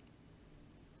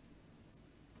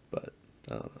 But,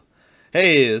 I don't know.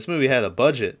 Hey, this movie had a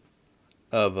budget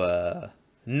of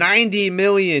 90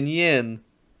 million yen.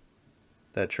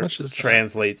 That Much is that?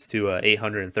 translates to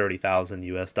 830,000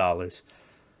 US dollars.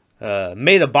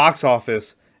 Made a box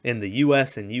office in the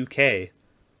US and UK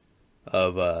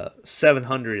of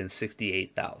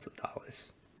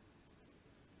 $768,000.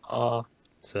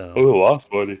 So, Oh, lost,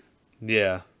 buddy.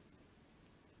 yeah.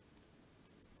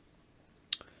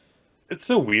 It's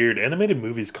so weird. Animated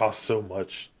movies cost so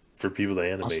much for people to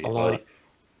animate. a lot. Like,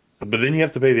 but then you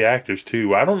have to pay the actors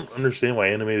too. I don't understand why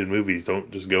animated movies don't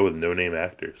just go with no-name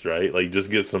actors, right? Like, just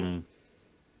get some,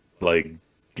 like,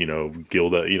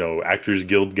 guild, actors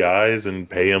guild guys and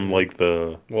pay them like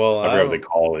the Well, I forgot what they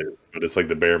call it, but it's like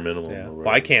the bare minimum. yeah. or Well,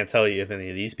 I whatever. can't tell you if any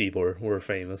of these people were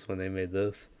famous when they made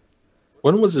this.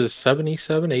 When was this?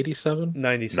 77, 87?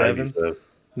 97? 97.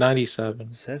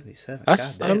 97. 77.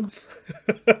 That's- Goddamn.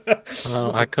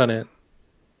 I couldn't.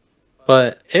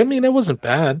 But I mean, it wasn't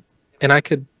bad, and I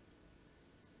could.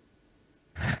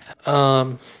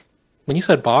 When you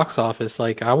said box office,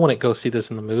 like I wouldn't go see this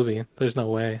in the movie. There's no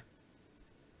way.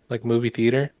 Like movie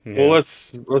theater, Well,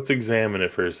 let's examine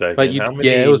it for a second. but How many,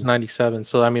 yeah, it was 97.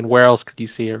 So I mean, where else could you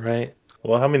see it, right?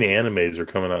 Well, how many animes are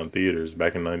coming out in theaters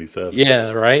back in '97?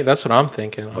 Yeah, right. That's what I'm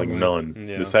thinking. Like I'm none.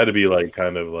 Yeah. This had to be like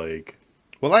kind of like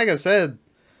Well, like I said,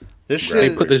 this Right. They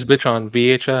shit. put this bitch on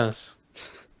VHS.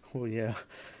 Well, yeah.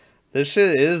 This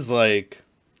shit is, like,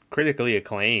 critically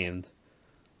acclaimed.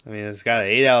 I mean, it's got an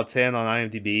 8 out of 10 on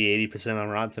IMDb, 80% on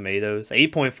Rotten Tomatoes,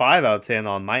 8.5 out of 10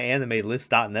 on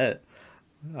myanimelist.net.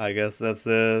 I guess that's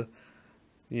the,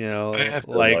 I have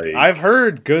to, like, I've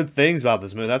heard good things about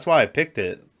this movie. That's why I picked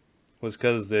it, was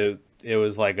because it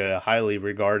was, like, a highly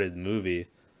regarded movie.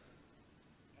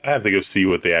 I have to go see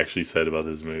what they actually said about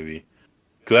this movie.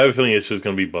 Because I have a feeling it's just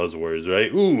going to be buzzwords,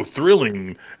 right? Ooh,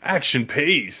 thrilling, action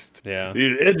paced, Yeah.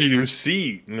 the edge of your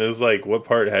seat. And it's like, what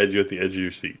part had you at the edge of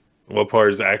your seat? What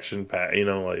part is action packed?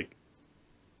 Like,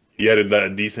 you had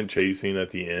that decent chase scene at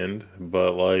the end,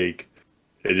 but like,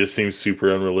 it just seems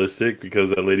super unrealistic because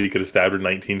that lady could have stabbed her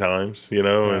 19 times, and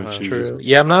Uh-huh. she's True. just,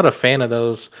 Yeah, I'm not a fan of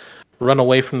those run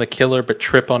away from the killer but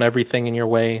trip on everything in your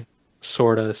way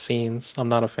sort of scenes. I'm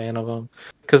not a fan of them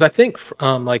because I think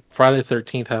like Friday the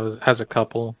 13th has a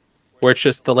couple where it's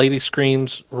just the lady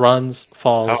screams, runs,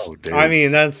 falls. oh, dude. I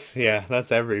mean, that's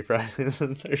every Friday the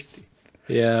 13th.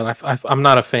 Yeah, I'm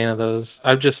not a fan of those.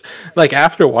 I've just like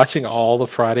after watching all the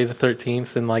Friday the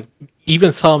 13th and like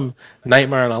even some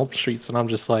Nightmare on Elm Streets, and I'm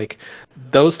just like,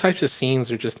 those types of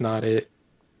scenes are just not it.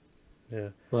 Yeah.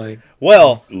 Like,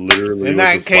 Well, literally in was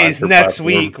that a case, slasher next platform.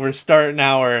 week we're starting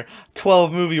our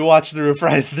 12 movie watch through of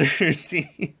Friday the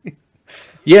 13th.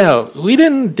 yeah, we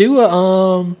didn't do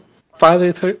a Friday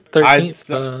the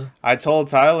 13th. I told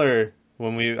Tyler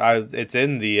when it's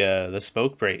in the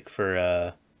spoke break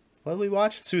for what did we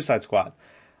watch? Suicide Squad.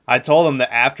 I told him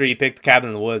that after he picked Cabin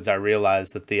in the Woods, I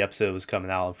realized that the episode was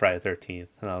coming out on Friday the 13th,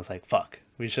 and I was like, "Fuck,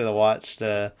 we should have watched."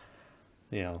 But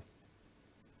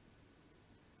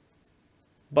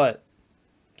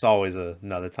it's always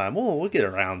another time. We'll get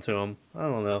around to them. I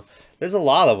don't know. There's a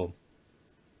lot of them.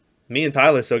 Me and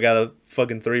Tyler still got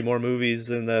fucking 3 more movies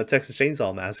in the Texas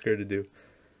Chainsaw Massacre to do.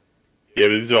 Yeah,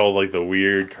 but these are all like the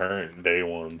weird current day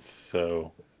ones,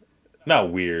 so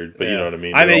not weird, but you know what I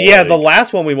mean. I They're mean, all, yeah, like- the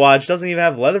last one we watched doesn't even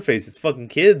have Leatherface. It's fucking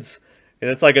kids,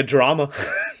 and it's like a drama.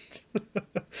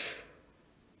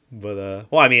 But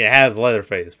well, I mean, it has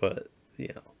Leatherface, but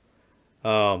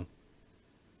But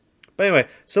anyway,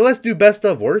 so let's do best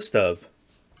of, worst of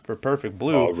for Perfect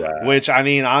Blue, All right. which I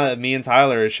mean, me and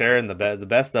Tyler are sharing the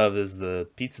best of is the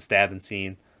pizza stabbing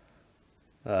scene.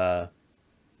 It's a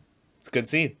good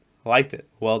scene. I liked it.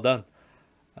 Well done.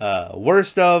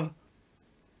 Worst of,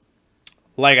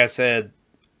 like I said,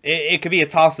 it could be a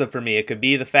toss up for me. It could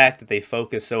be the fact that they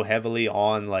focus so heavily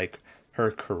on like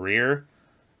her career,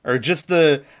 or just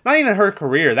not even her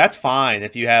career. That's fine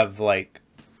if you have like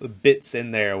bits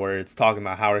in there where it's talking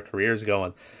about how her career's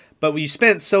going. But we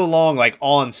spent so long like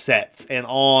on sets and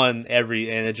on and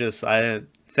it just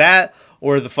that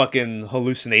or the fucking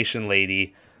hallucination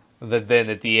lady. That then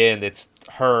at the end it's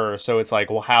her. So it's like,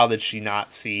 well, how did she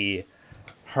not see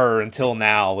her until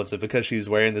now? Was it because she was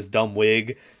wearing this dumb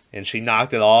wig and she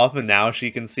knocked it off and now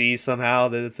she can see somehow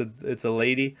that it's a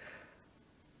lady?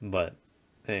 But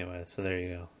anyway, so there you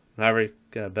go. Maverick,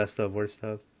 best of, worst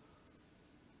of.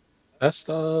 Best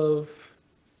of.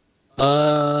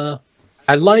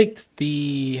 I liked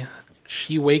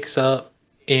she wakes up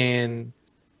in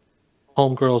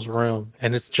Homegirl's room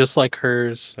and it's just like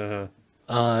hers.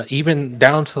 Even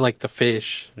down to like the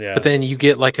fish. Yeah. But then you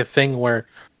get like a thing where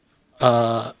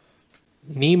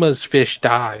Nima's fish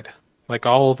died. Like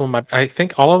all of them, I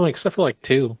think all of them except for like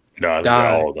 2 No, I think they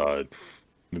died. all died.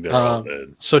 They're all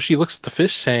dead. So she looks at the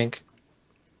fish tank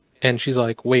and she's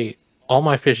like, wait, all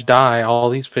my fish die. All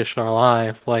these fish are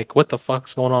alive. Like, what the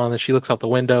fuck's going on? And then she looks out the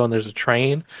window and there's a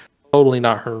train. Totally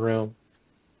not her room.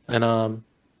 And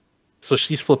so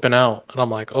she's flipping out. And I'm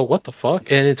like, oh, what the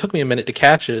fuck? And it took me a minute to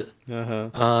catch it.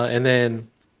 And then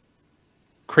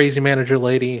crazy manager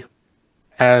lady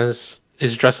is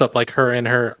dressed up like her in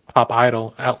her pop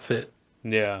idol outfit.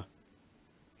 Yeah.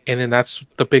 And then that's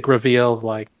the big reveal of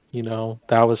like,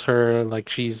 that was her. Like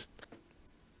she's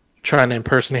trying to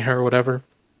impersonate her or whatever.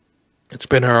 It's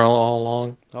been her all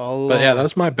along. But yeah, that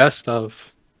was my best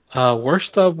of.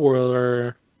 Worst of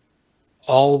were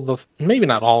maybe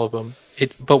not all of them.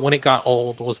 But when it got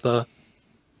old was the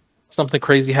something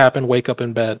crazy happened, wake up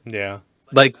in bed. Yeah.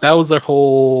 Like that was their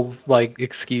whole like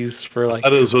excuse for like. I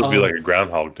thought it was supposed to be like a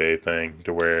Groundhog Day thing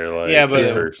to where like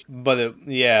but it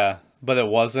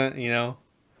wasn't.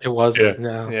 It wasn't. Yeah.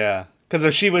 No. Yeah. Because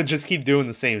if she would just keep doing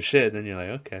the same shit, then you're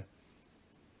like, okay.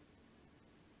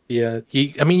 Yeah,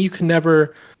 you can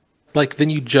never, like, then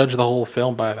you judge the whole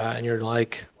film by that, and you're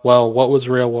like, well, what was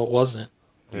real, what wasn't?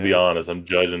 To be honest, I'm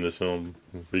judging this film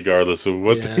regardless of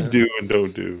what they do and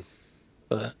don't do.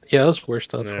 But yeah, that's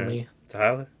worst stuff for me.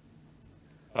 Tyler?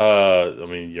 I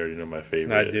mean, you already know my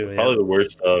favorite. I do. Probably the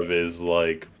worst of is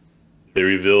like they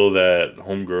reveal that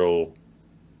Homegirl,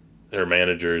 her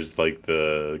manager's like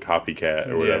the copycat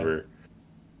or whatever.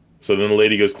 So then the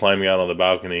lady goes climbing out on the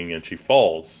balcony and she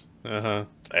falls.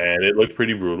 And it looked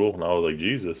pretty brutal, and I was like,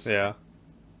 Jesus. Yeah.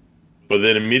 But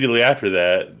then immediately after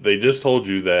that, they just told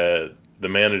you that the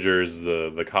manager is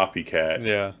the copycat.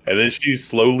 Yeah. And then she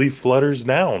slowly flutters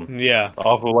down. Yeah.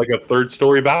 Off of like a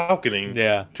 3rd-story balcony.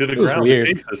 Yeah. To the ground to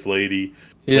chase this lady.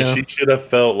 Yeah. And she should have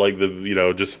felt like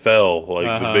just fell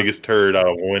like the biggest turd out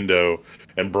of a window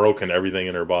and broken everything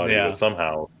in her body. Yeah. But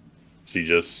somehow she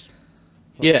just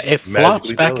it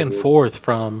flops back and forth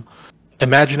from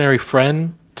imaginary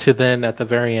friend to then at the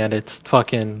very end it's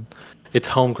Homegirl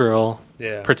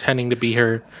pretending to be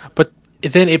her, but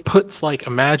then it puts like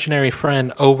imaginary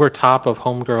friend over top of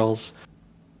Homegirl's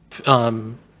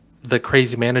the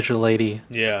crazy manager lady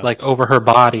like over her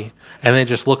body, and then it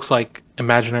just looks like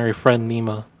imaginary friend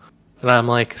Nima, and I'm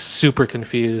like super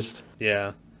confused.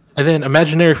 And then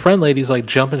imaginary friend lady's like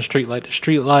jumping street light to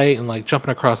street light and like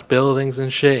jumping across buildings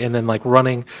and shit, and then like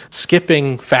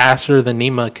skipping faster than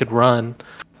Nima could run.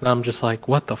 And I'm just like,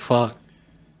 what the fuck?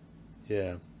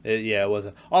 Yeah. It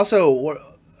wasn't. Also,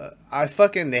 I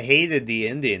fucking hated the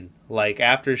ending. Like,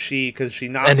 after because she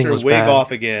knocks her wig off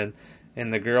again,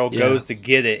 and the girl goes to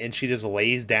get it, and she just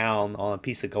lays down on a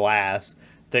piece of glass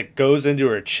that goes into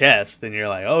her chest, and you're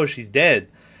like, oh, she's dead.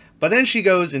 But then she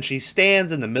goes and she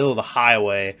stands in the middle of the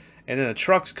highway, and then a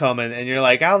truck's coming, and you're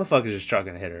like, how the fuck is this truck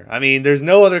gonna hit her? I mean, there's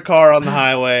no other car on the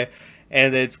highway.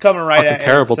 And it's coming right at her.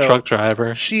 Terrible truck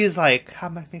driver. She's like,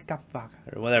 or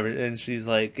whatever. And she's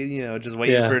like, just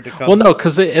waiting for it to come. Well, no,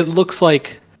 because it looks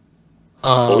like,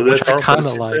 which I kind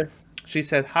of like. She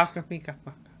said,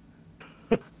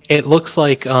 it looks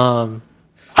like,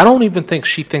 I don't even think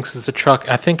she thinks it's a truck.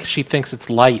 I think she thinks it's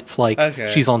lights, like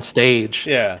she's on stage.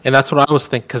 Yeah. And that's what I was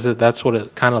thinking, because that's what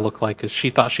it kind of looked like. Because she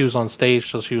thought she was on stage,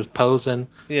 so she was posing.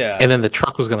 Yeah. And then the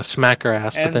truck was going to smack her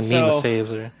ass, but then Nima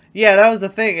saves her. Yeah, that was the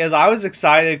thing. Is I was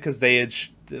excited because they had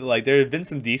there had been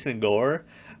some decent gore,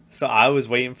 so I was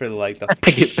waiting for just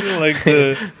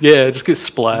get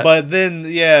splat. But then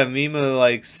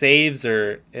Mima saves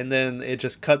her, and then it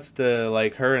just cuts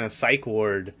to her in a psych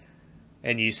ward,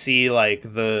 and you see like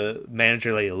the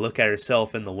manager lady look at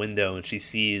herself in the window, and she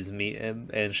sees me,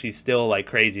 and she's still like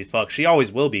crazy as fuck. She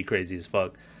always will be crazy as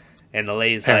fuck. And the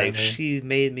lady's like, Apparently. she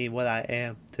made me what I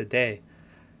am today.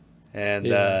 And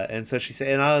Yeah. and so she said,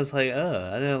 and I was like,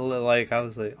 I didn't like. I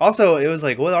was like, also it was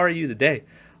like, what are you today?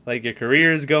 Like your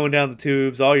career is going down the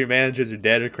tubes. All your managers are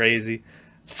dead or crazy.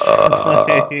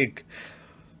 Like,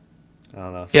 I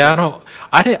don't know. Yeah,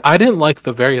 I didn't like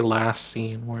the very last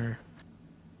scene where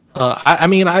I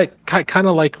mean I kind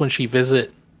of like when she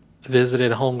visited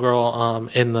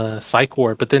homegirl in the psych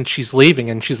ward, but then she's leaving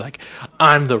and she's like,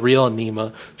 I'm the real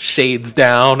Nima, shades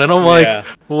down, and I'm like, Yeah.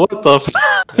 what the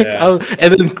fuck? Yeah.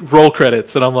 And then roll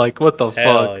credits and I'm like, what the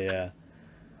Hell fuck? yeah.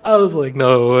 I was like,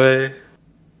 no way.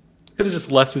 Could have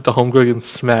just left it to homegirl getting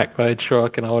smacked by a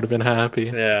truck and I would have been happy.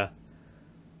 Yeah.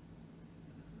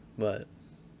 But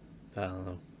I don't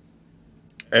know.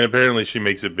 And apparently she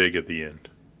makes it big at the end.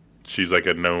 She's like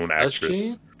a known Does she?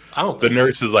 actress. I don't The think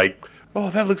nurse is like, oh,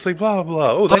 that looks like blah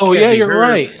blah. Oh, that Oh, can't yeah, be you're her.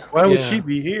 right. Why would Yeah. she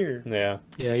be here? Yeah.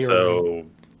 Yeah, you're right. So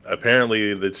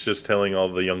apparently, it's just telling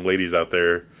all the young ladies out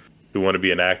there who want to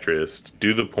be an actress,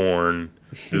 do the porn,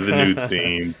 do the nude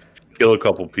scenes, kill a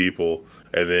couple people,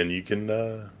 and then you can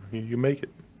make it.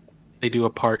 They do a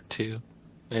part 2.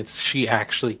 It's she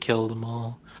actually killed them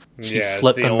all. She Yeah, it's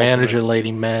slipped the the manager ultimate-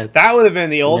 lady meds. That would have been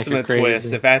the To make it ultimate crazy.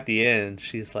 twist if at the end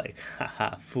she's like,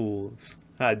 haha, fools.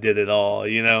 I did it all,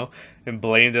 you know? And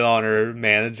blamed it on her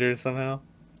manager somehow.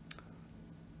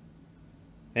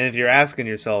 And if you're asking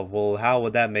yourself, well, how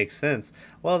would that make sense?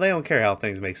 Well, they don't care how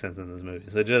things make sense in this movie.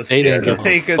 So just They didn't give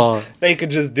they a could fuck. they could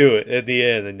just do it at the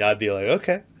end, and I'd be like,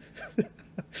 okay.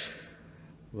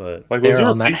 But Like, was They're there a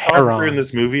on that police officer heroin. in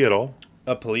this movie at all?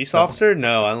 a police officer?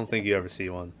 No, I don't think you ever see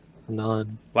one.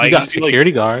 None. Like, You got you see, like,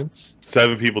 security guards.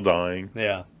 7 people dying,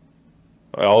 Yeah.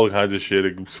 all kinds of shit,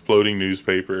 exploding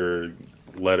newspaper,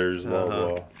 letters, blah Uh-huh.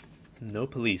 blah. No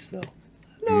police though.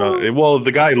 Well,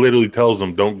 the guy literally tells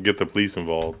them, "Don't get the police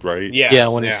involved," right? Yeah. Yeah,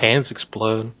 when his hands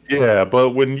explode. Yeah,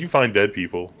 but when you find dead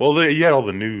people, well, you had all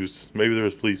the news. Maybe there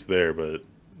was police there, but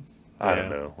I don't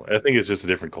Yeah. know. I think it's just a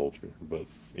different culture. But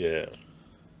yeah,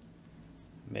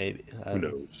 Maybe. who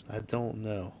knows? I don't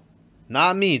know.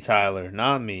 Not me, Tyler.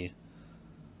 Not me.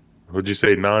 Would you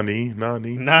say Nani?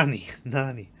 Nani? Nani.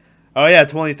 Nani. Oh, yeah,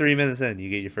 23 minutes in. You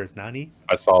get your first Nani?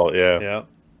 I saw it. Yeah. Yep.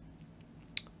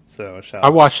 So, shout I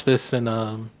watched this in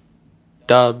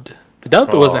dubbed. The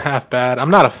dubbed Oh. wasn't half bad. I'm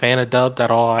not a fan of dubbed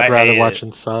at all. I I'd rather hate watch it.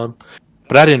 in sub.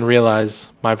 But I didn't realize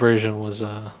my version was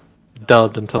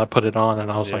dubbed until I put it on,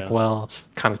 and I was Yeah. like, well, it's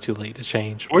kind of too late to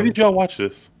change. Where did y'all watch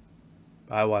this?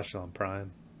 I watched it on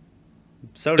Prime.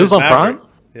 So It was did on Maverick. Prime?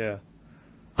 Yeah.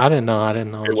 I didn't know.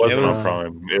 It wasn't was- on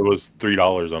Prime. It was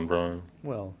 $3 on Prime.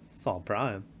 Well, it's on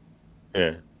Prime.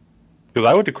 Yeah, because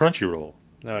I went to Crunchyroll.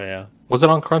 Oh, yeah. Was it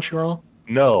on Crunchyroll?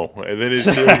 No, and then it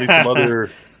showed me some other.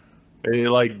 They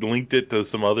like linked it to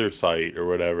some other site or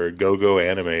whatever, Go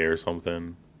Anime or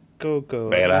something. Go.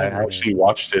 And I Anime. actually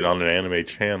watched it on an anime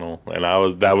channel, and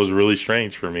that was really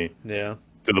strange for me, Yeah.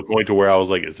 to the point to where I was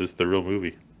like, "Is this the real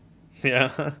movie?" Yeah.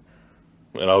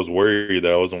 And I was worried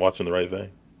that I wasn't watching the right thing,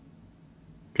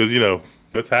 because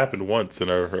that's happened once in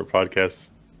our podcast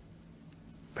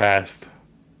past.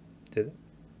 Did it?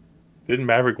 Didn't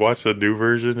Maverick watch the new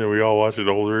version and we all watched the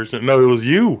old version? No, it was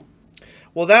you.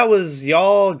 Well, that was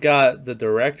y'all got the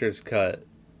director's cut,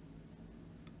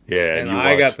 Yeah, and you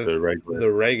I got watched regular.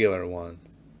 the regular one.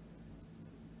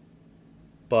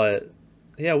 But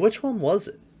yeah, which one was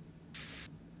it?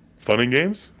 Fun and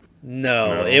Games.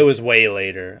 No, No. it was way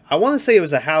later. I want to say it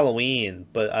was a Halloween,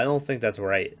 but I don't think that's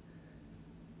right.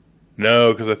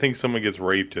 No, because I think someone gets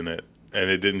raped in it, and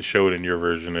it didn't show it in your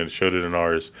version, and it showed it in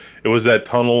ours. It was that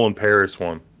Tunnel in Paris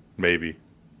one, maybe,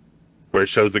 where it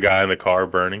shows the guy in the car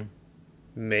burning.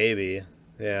 Maybe.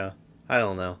 Yeah. I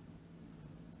don't know.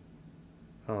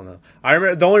 I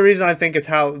remember the only reason I think it's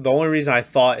the only reason I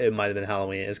thought it might have been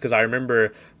Halloween is because I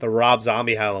remember the Rob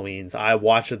Zombie Halloweens. I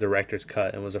watched the director's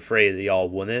cut and was afraid that y'all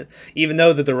wouldn't, even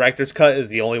though the director's cut is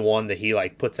the only one that he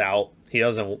like puts out. He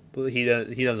doesn't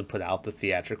put out the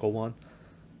theatrical one,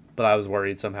 but I was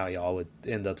worried somehow y'all would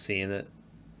end up seeing it.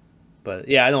 But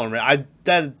yeah, I don't remember.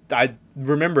 I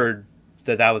remembered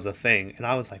that was a thing, and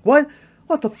I was like, what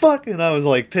the fuck? And I was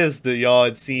like pissed that y'all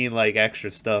had seen like extra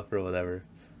stuff or whatever.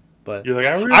 But You're like,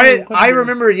 I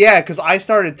remember, yeah, because I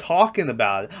started talking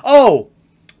about it. Oh,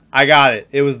 I got it.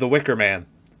 It was The Wicker Man.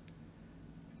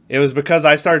 It was because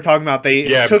I started talking about took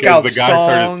because out the guy songs.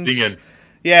 started singing.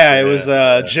 Yeah, it was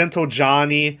Yeah. Gentle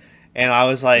Johnny, and I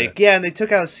was like, yeah, and they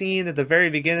took out a scene at the very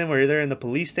beginning where they're in the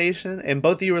police station, and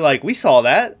both of you were like, we saw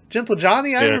that Gentle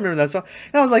Johnny. I Yeah. remember that song,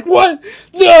 and I was like, what?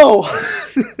 No.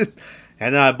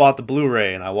 And then I bought the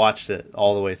Blu-ray and I watched it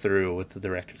all the way through with the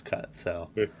director's cut. So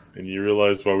And you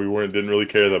realized why we didn't really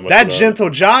care that much. that about Gentle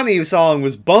Johnny song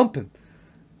was bumping.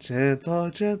 Gentle,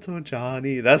 gentle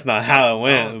Johnny. That's not how it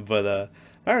went, but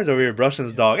Myron's over here brushing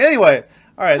his dog. Anyway,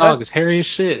 all right, Dog is hairy as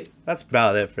shit. that's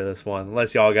about it for this one.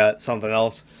 Unless y'all got something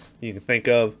else you can think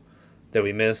of that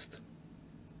we missed.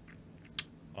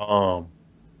 it.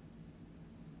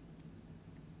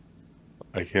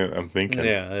 I can't. I'm thinking.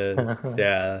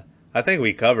 Yeah. I think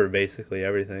we covered basically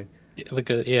everything. A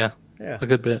good, yeah, Yeah, a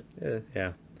good bit.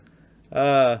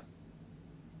 yeah.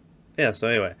 Yeah. So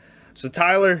anyway, so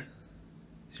Tyler,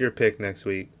 it's your pick next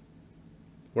week.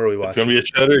 Where are we It's watching? gonna be a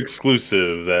Shudder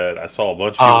exclusive that I saw a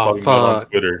bunch of people talking about on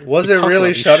fuck. Twitter. Was We it talked really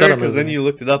about the Shudder? Shudder Because then movie. you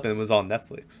looked it up and it was on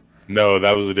Netflix. No,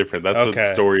 that was a different. That's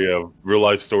Okay. a story of real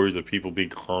life stories of people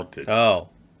being haunted. Oh,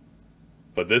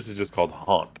 But this is just called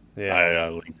Haunt. yeah. I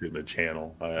linked it in the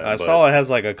channel. I saw it has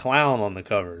like a clown on the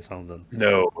cover or something.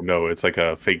 No, it's like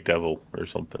a fake devil or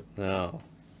something. No.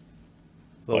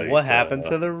 But Like, what happened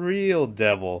to the real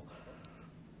devil?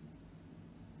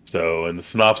 So, and the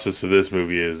synopsis of this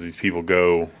movie is these people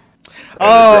go. And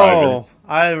they're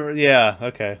driving. Yeah,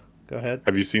 okay. Go ahead.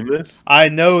 Have you seen this? I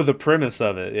know the premise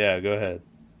of it. Yeah, go ahead.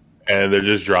 And they're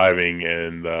just driving,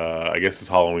 and I guess it's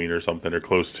Halloween or something, or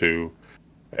close to,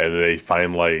 and they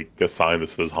find like a sign that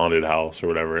says haunted house or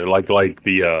whatever. And like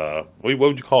the what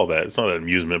would you call that? It's not an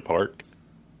amusement park.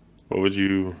 What would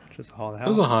you? Just a haunted It house.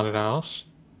 was a haunted house.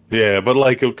 Yeah, but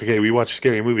like okay, we watch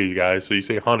scary movies, guys. So you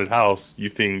say haunted house, you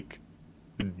think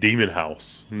demon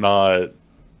house, not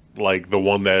like the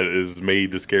one that is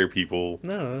made to scare people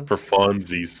No. for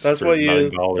funsies. That's for what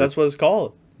 $9. that's what it's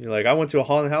called. You're like, I went to a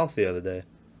haunted house the other day.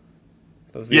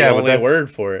 That was the Yeah, but only that's- word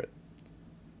for it.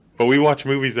 But we watch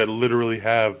movies that literally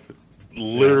have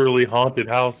haunted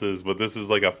houses, but this is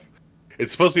like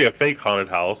it's supposed to be a fake haunted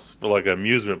house for like an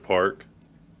amusement park,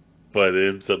 but it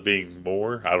ends up being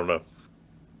more. I don't know.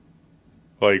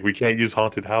 Like we can't use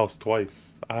haunted house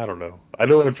twice. I don't know. I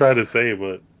know what I'm trying to say,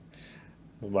 but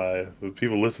the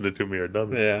people listening to me are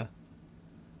dumb. Yeah.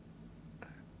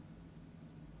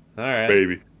 All right.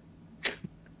 Baby.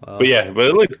 Well, But yeah, but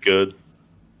it looks good.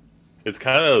 It's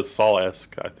kind of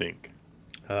Saw-esque, I think.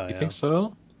 oh, You yeah. think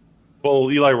so?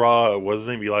 Well, Eli Roth, was his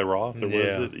name Eli Roth, or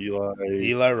Yeah. was it Eli?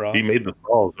 Eli Roth? He made the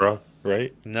Saws,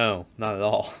 right? No, not at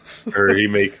all. Or he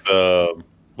make the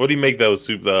what did he make those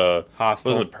soup? The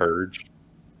Hostile. wasn't it Purge?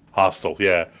 Hostile,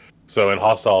 yeah. So in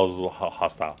Hostile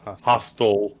is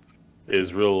Hostile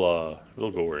is real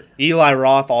gory. Eli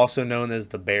Roth, also known as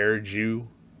the Bear Jew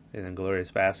in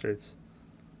Inglourious Bastards.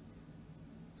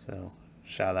 So,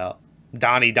 shout out.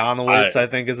 Donnie Donowitz, I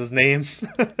think is his name.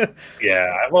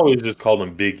 Yeah, I've always just called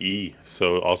him Big E,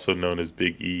 so also known as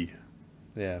Big E.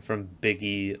 Yeah, from Big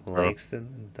E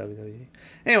Langston in WWE.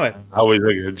 Anyway, I always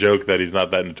make a joke that he's not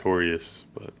that notorious,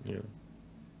 but you know.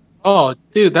 Oh,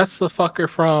 dude, that's the fucker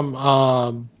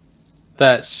from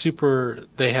that super.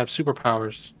 They have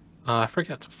superpowers. I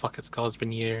forget what the fuck it's called. It's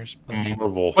been years. But...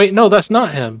 Marvel. Wait, no, that's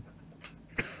not him.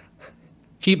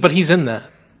 But he's in that.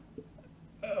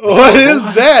 what is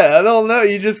that? I don't know.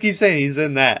 You just keep saying he's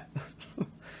in that.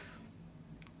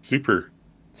 Super.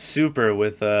 Super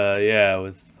with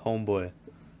with Homeboy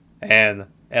and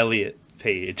Elliot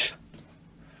Page.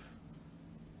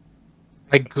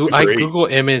 I Great. Google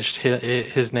imaged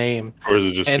his name. Or is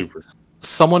it just And- Super?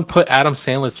 Someone put Adam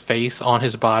Sandler's face on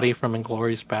his body from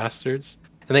Inglourious Bastards,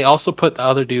 and they also put the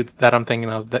other dude that I'm thinking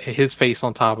of, his face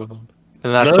on top of him,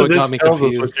 and that's None what of this got me tells us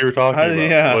confused. what you were talking about.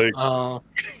 Yeah.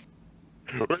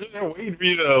 Like, we're just waiting for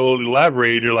you to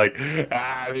elaborate. You're like, they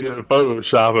did a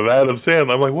Photoshop of Adam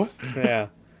Sandler. I'm like, what? Yeah.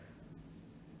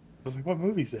 I was like, what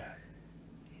movie's that?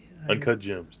 Uncut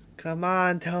Gems. Come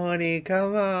on, Tony.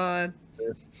 Come on.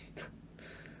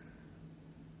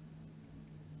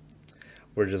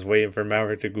 We're just waiting for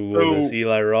Maverick to Google this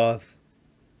Eli Roth.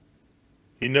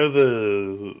 You know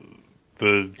the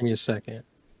Give me a second.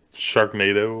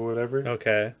 Sharknado or whatever?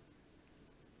 Okay.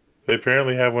 They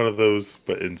apparently have one of those,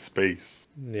 but in space.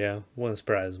 Yeah, wouldn't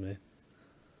surprise me.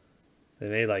 They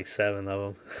made like 7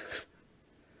 of them.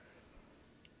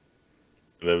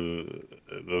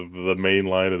 The main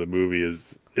line of the movie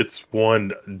is, "It's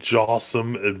one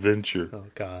jawsome adventure." Oh,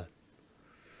 God.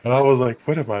 And I was like,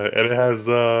 what am I? And it has,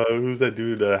 who's that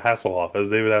dude? Hasselhoff. It has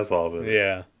David Hasselhoff in it.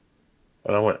 Yeah.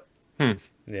 And I went,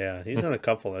 Yeah, he's in a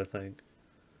couple, I think.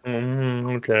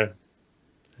 okay.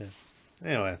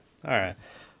 Anyway, all right.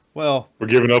 Well, We're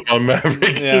giving up on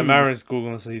Maverick. yeah, Maverick's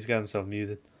Googling, so he's got himself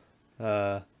muted.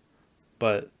 But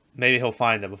maybe he'll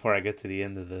find it before I get to the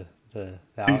end of the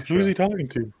outro. Who's he talking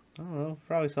to? I don't know.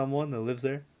 Probably someone that lives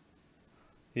there.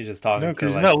 He's just talking No, to 'cause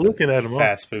he's like not the looking at him, huh?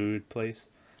 fast food place.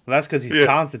 Well, that's because he's Yeah.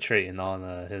 concentrating on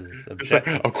his It's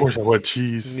objective. like, of course I want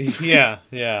cheese. Yeah,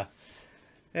 yeah.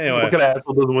 Anyway, What kind of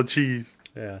asshole doesn't want cheese?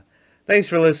 yeah. Thanks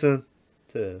for listening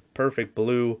to Perfect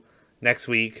Blue. Next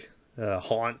week,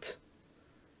 Haunt.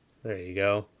 There you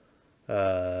go.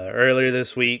 Earlier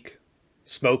this week,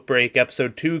 Smoke Break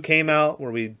episode 2 came out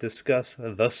where we discuss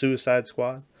the Suicide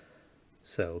Squad.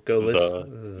 So go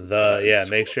listen.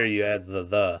 Make sure you add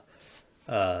the.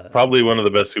 Probably one of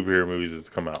the best superhero movies that's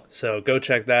come out. So go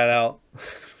check that out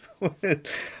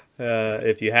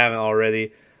if you haven't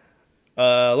already.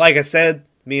 Like I said,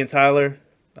 me and Tyler,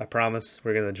 I promise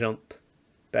we're gonna jump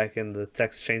back into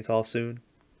Texas Chainsaw soon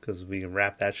because we can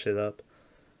wrap that shit up.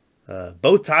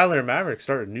 Both Tyler and Maverick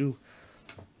started new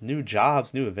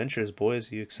jobs, new adventures.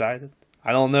 Boys, you excited?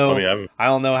 I don't know. I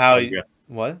don't know how you.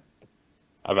 What?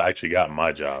 I've actually gotten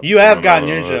my job. You have gotten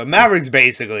your job. Maverick's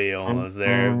basically almost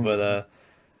there, but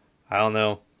I don't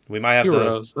know. We might have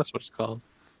Heroes. That's what it's called.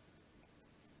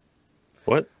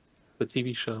 What? The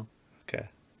TV show. Okay,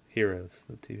 Heroes,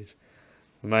 the TV show.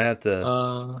 We might have to.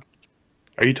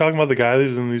 Are you talking about the guy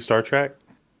who's in the new Star Trek?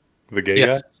 The gay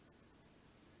yes. guy?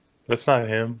 That's not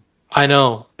him. I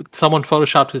know. But someone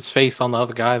photoshopped his face on the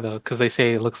other guy though, because they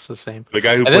say it looks the same. The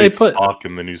guy who And plays Spock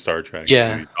in the new Star Trek. Yeah.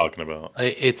 Is who he's talking about.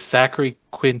 It's Zachary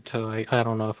Quinto. I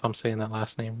don't know if I'm saying that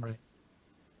last name right.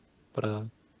 But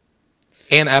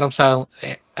and Adam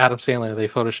Sandler, they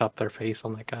photoshopped their face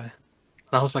on that guy. And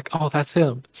I was like, oh, that's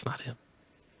him. It's not him.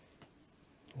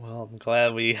 Well, I'm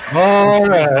glad we All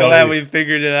right. glad we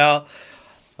figured it out.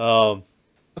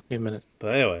 Took me a minute.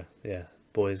 But anyway, yeah,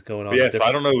 boys going on. Yeah, so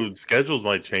I don't know. Schedules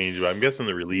might change, but I'm guessing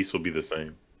the release will be the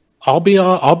same. I'll be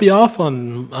off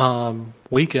on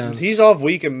weekends. He's off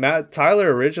weekend.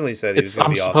 Tyler originally said he was going to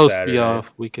I'm be off supposed Saturday. to be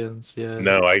off weekends. Yeah.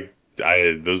 No, I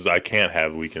can't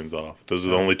have weekends off. Those are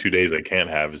the only 2 days I can't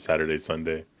have is Saturday,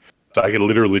 Sunday. So I could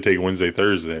literally take Wednesday,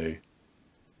 Thursday,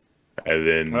 and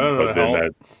then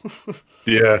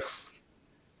yeah.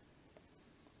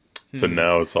 So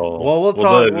now it's all Well, we'll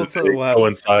talk. It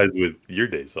coincides with your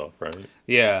days off, right?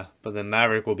 Yeah, but then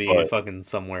Maverick will be fucking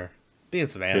somewhere. Be in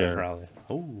Savannah probably.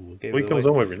 Oh, he comes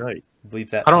home every night. Bleep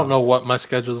that. I don't know what my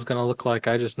schedule is gonna look like.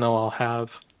 I just know I'll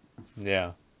have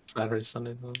Saturday,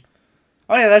 Sunday.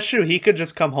 Oh yeah, that's true. He could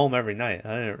just come home every night.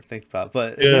 I didn't think about it.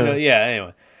 But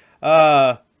anyway.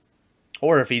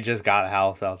 Or if he just got a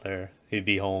house out there, he'd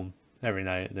be home every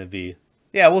night. And it'd be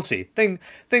we'll see.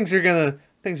 Things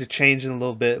are changing a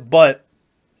little bit, but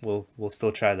we'll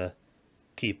still try to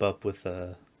keep up with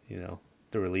the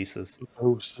releases.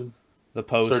 The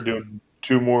post. Start doing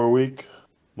 2 more a week.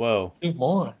 Whoa. 2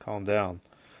 more. Calm down.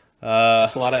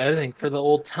 That's a lot of editing for the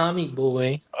old Tommy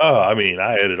boy. Oh, I mean,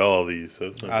 I edit all of these, so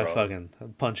it's no problem.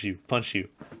 Fucking punch you.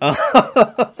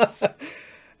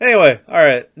 Anyway, all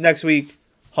right. Next week,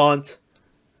 Haunt.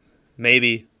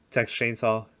 Maybe Texas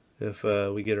Chainsaw if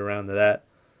we get around to that.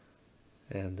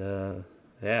 And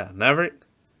Maverick.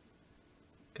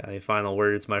 Got any final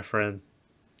words, my friend?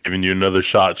 Giving you another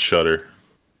shot, Shutter.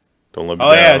 Don't let me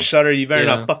down. Yeah, Shutter, you better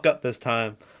not fuck up this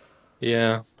time.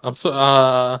 Yeah. I'm so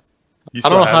I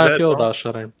don't know how I feel about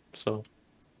Shutter, so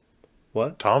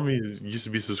what? Tommy used to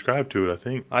be subscribed to it, I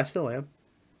think. I still am.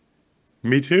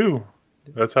 Me too.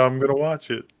 That's how I'm gonna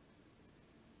watch it.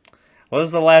 What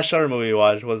was the last Shutter movie you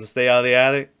watched? Was it Stay Out of the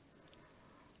Attic?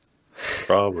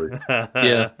 Probably.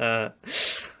 Yeah.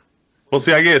 Well,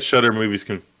 see, I get Shutter movies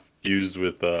confused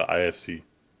with IFC.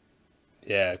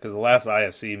 Yeah, because the last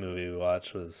IFC movie we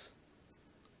watched was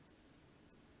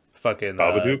fucking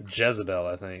Jezebel,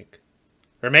 I think.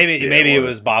 Or maybe it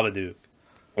was Babadook.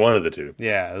 One of the two.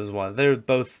 Yeah, it was one. They're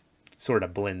both sort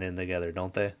of blend in together,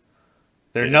 don't they?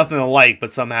 They're nothing alike,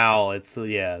 but somehow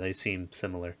they seem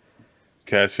similar.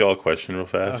 Can I ask y'all a question real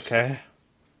fast? Okay.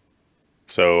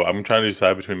 So I'm trying to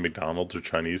decide between McDonald's or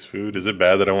Chinese food. Is it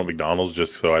bad that I want McDonald's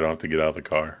just so I don't have to get out of the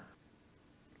car?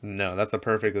 No, that's a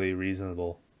perfectly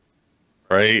reasonable.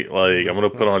 Right? Like, I'm going to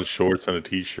put on shorts and a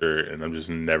t-shirt, and I'm just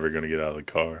never going to get out of the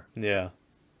car. Yeah.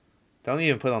 Don't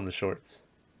even put on the shorts.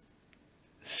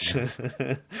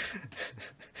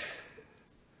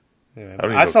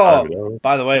 I saw,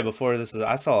 by the way,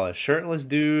 I saw a shirtless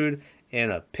dude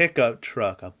in a pickup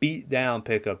truck, a beat-down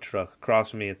pickup truck across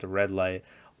from me at the red light.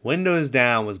 Windows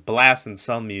down, was blasting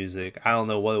some music. I don't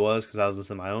know what it was because I was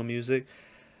listening to my own music.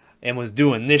 And was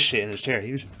doing this shit in his chair.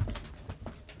 He was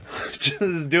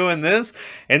just doing this.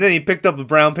 And then he picked up a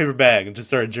brown paper bag and just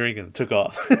started drinking and took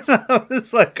off. I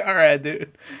was like, all right,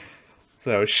 dude.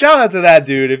 So shout out to that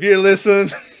dude. If you're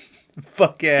listening,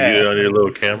 fuck yeah. You get on your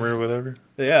little camera or whatever?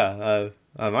 Yeah,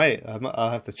 I might.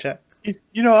 I'll have to check.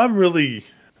 I'm really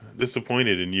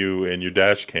disappointed in you and your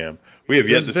dash cam. We have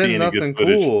yet to see any good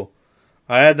footage. Cool.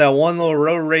 I had that one little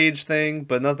road rage thing,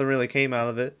 but nothing really came out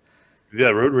of it. Yeah,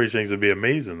 road rage things would be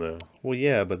amazing though. Well,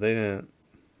 yeah, but they didn't.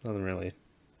 Nothing really.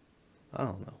 I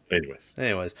don't know.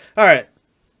 Anyways, All right.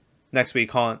 Next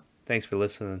week, Haunt. Thanks for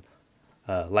listening.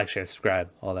 Like, share, subscribe,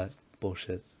 all that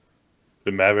bullshit.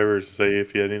 did Mav ever say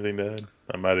if you had anything to add?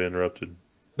 I might have interrupted.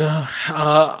 No,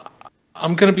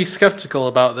 I'm gonna be skeptical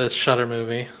about this Shutter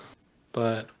movie,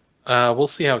 but we'll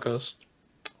see how it goes.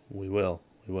 We will.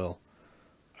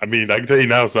 I mean, I can tell you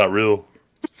now it's not real.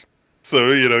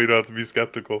 So, you don't have to be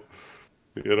skeptical.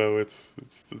 It's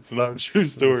not a true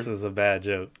story. This is a bad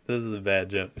joke.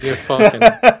 You're fucking.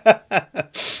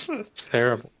 It's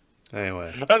terrible.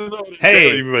 Anyway. I just don't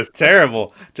Hey, understand.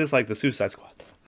 terrible. Just like the Suicide Squad.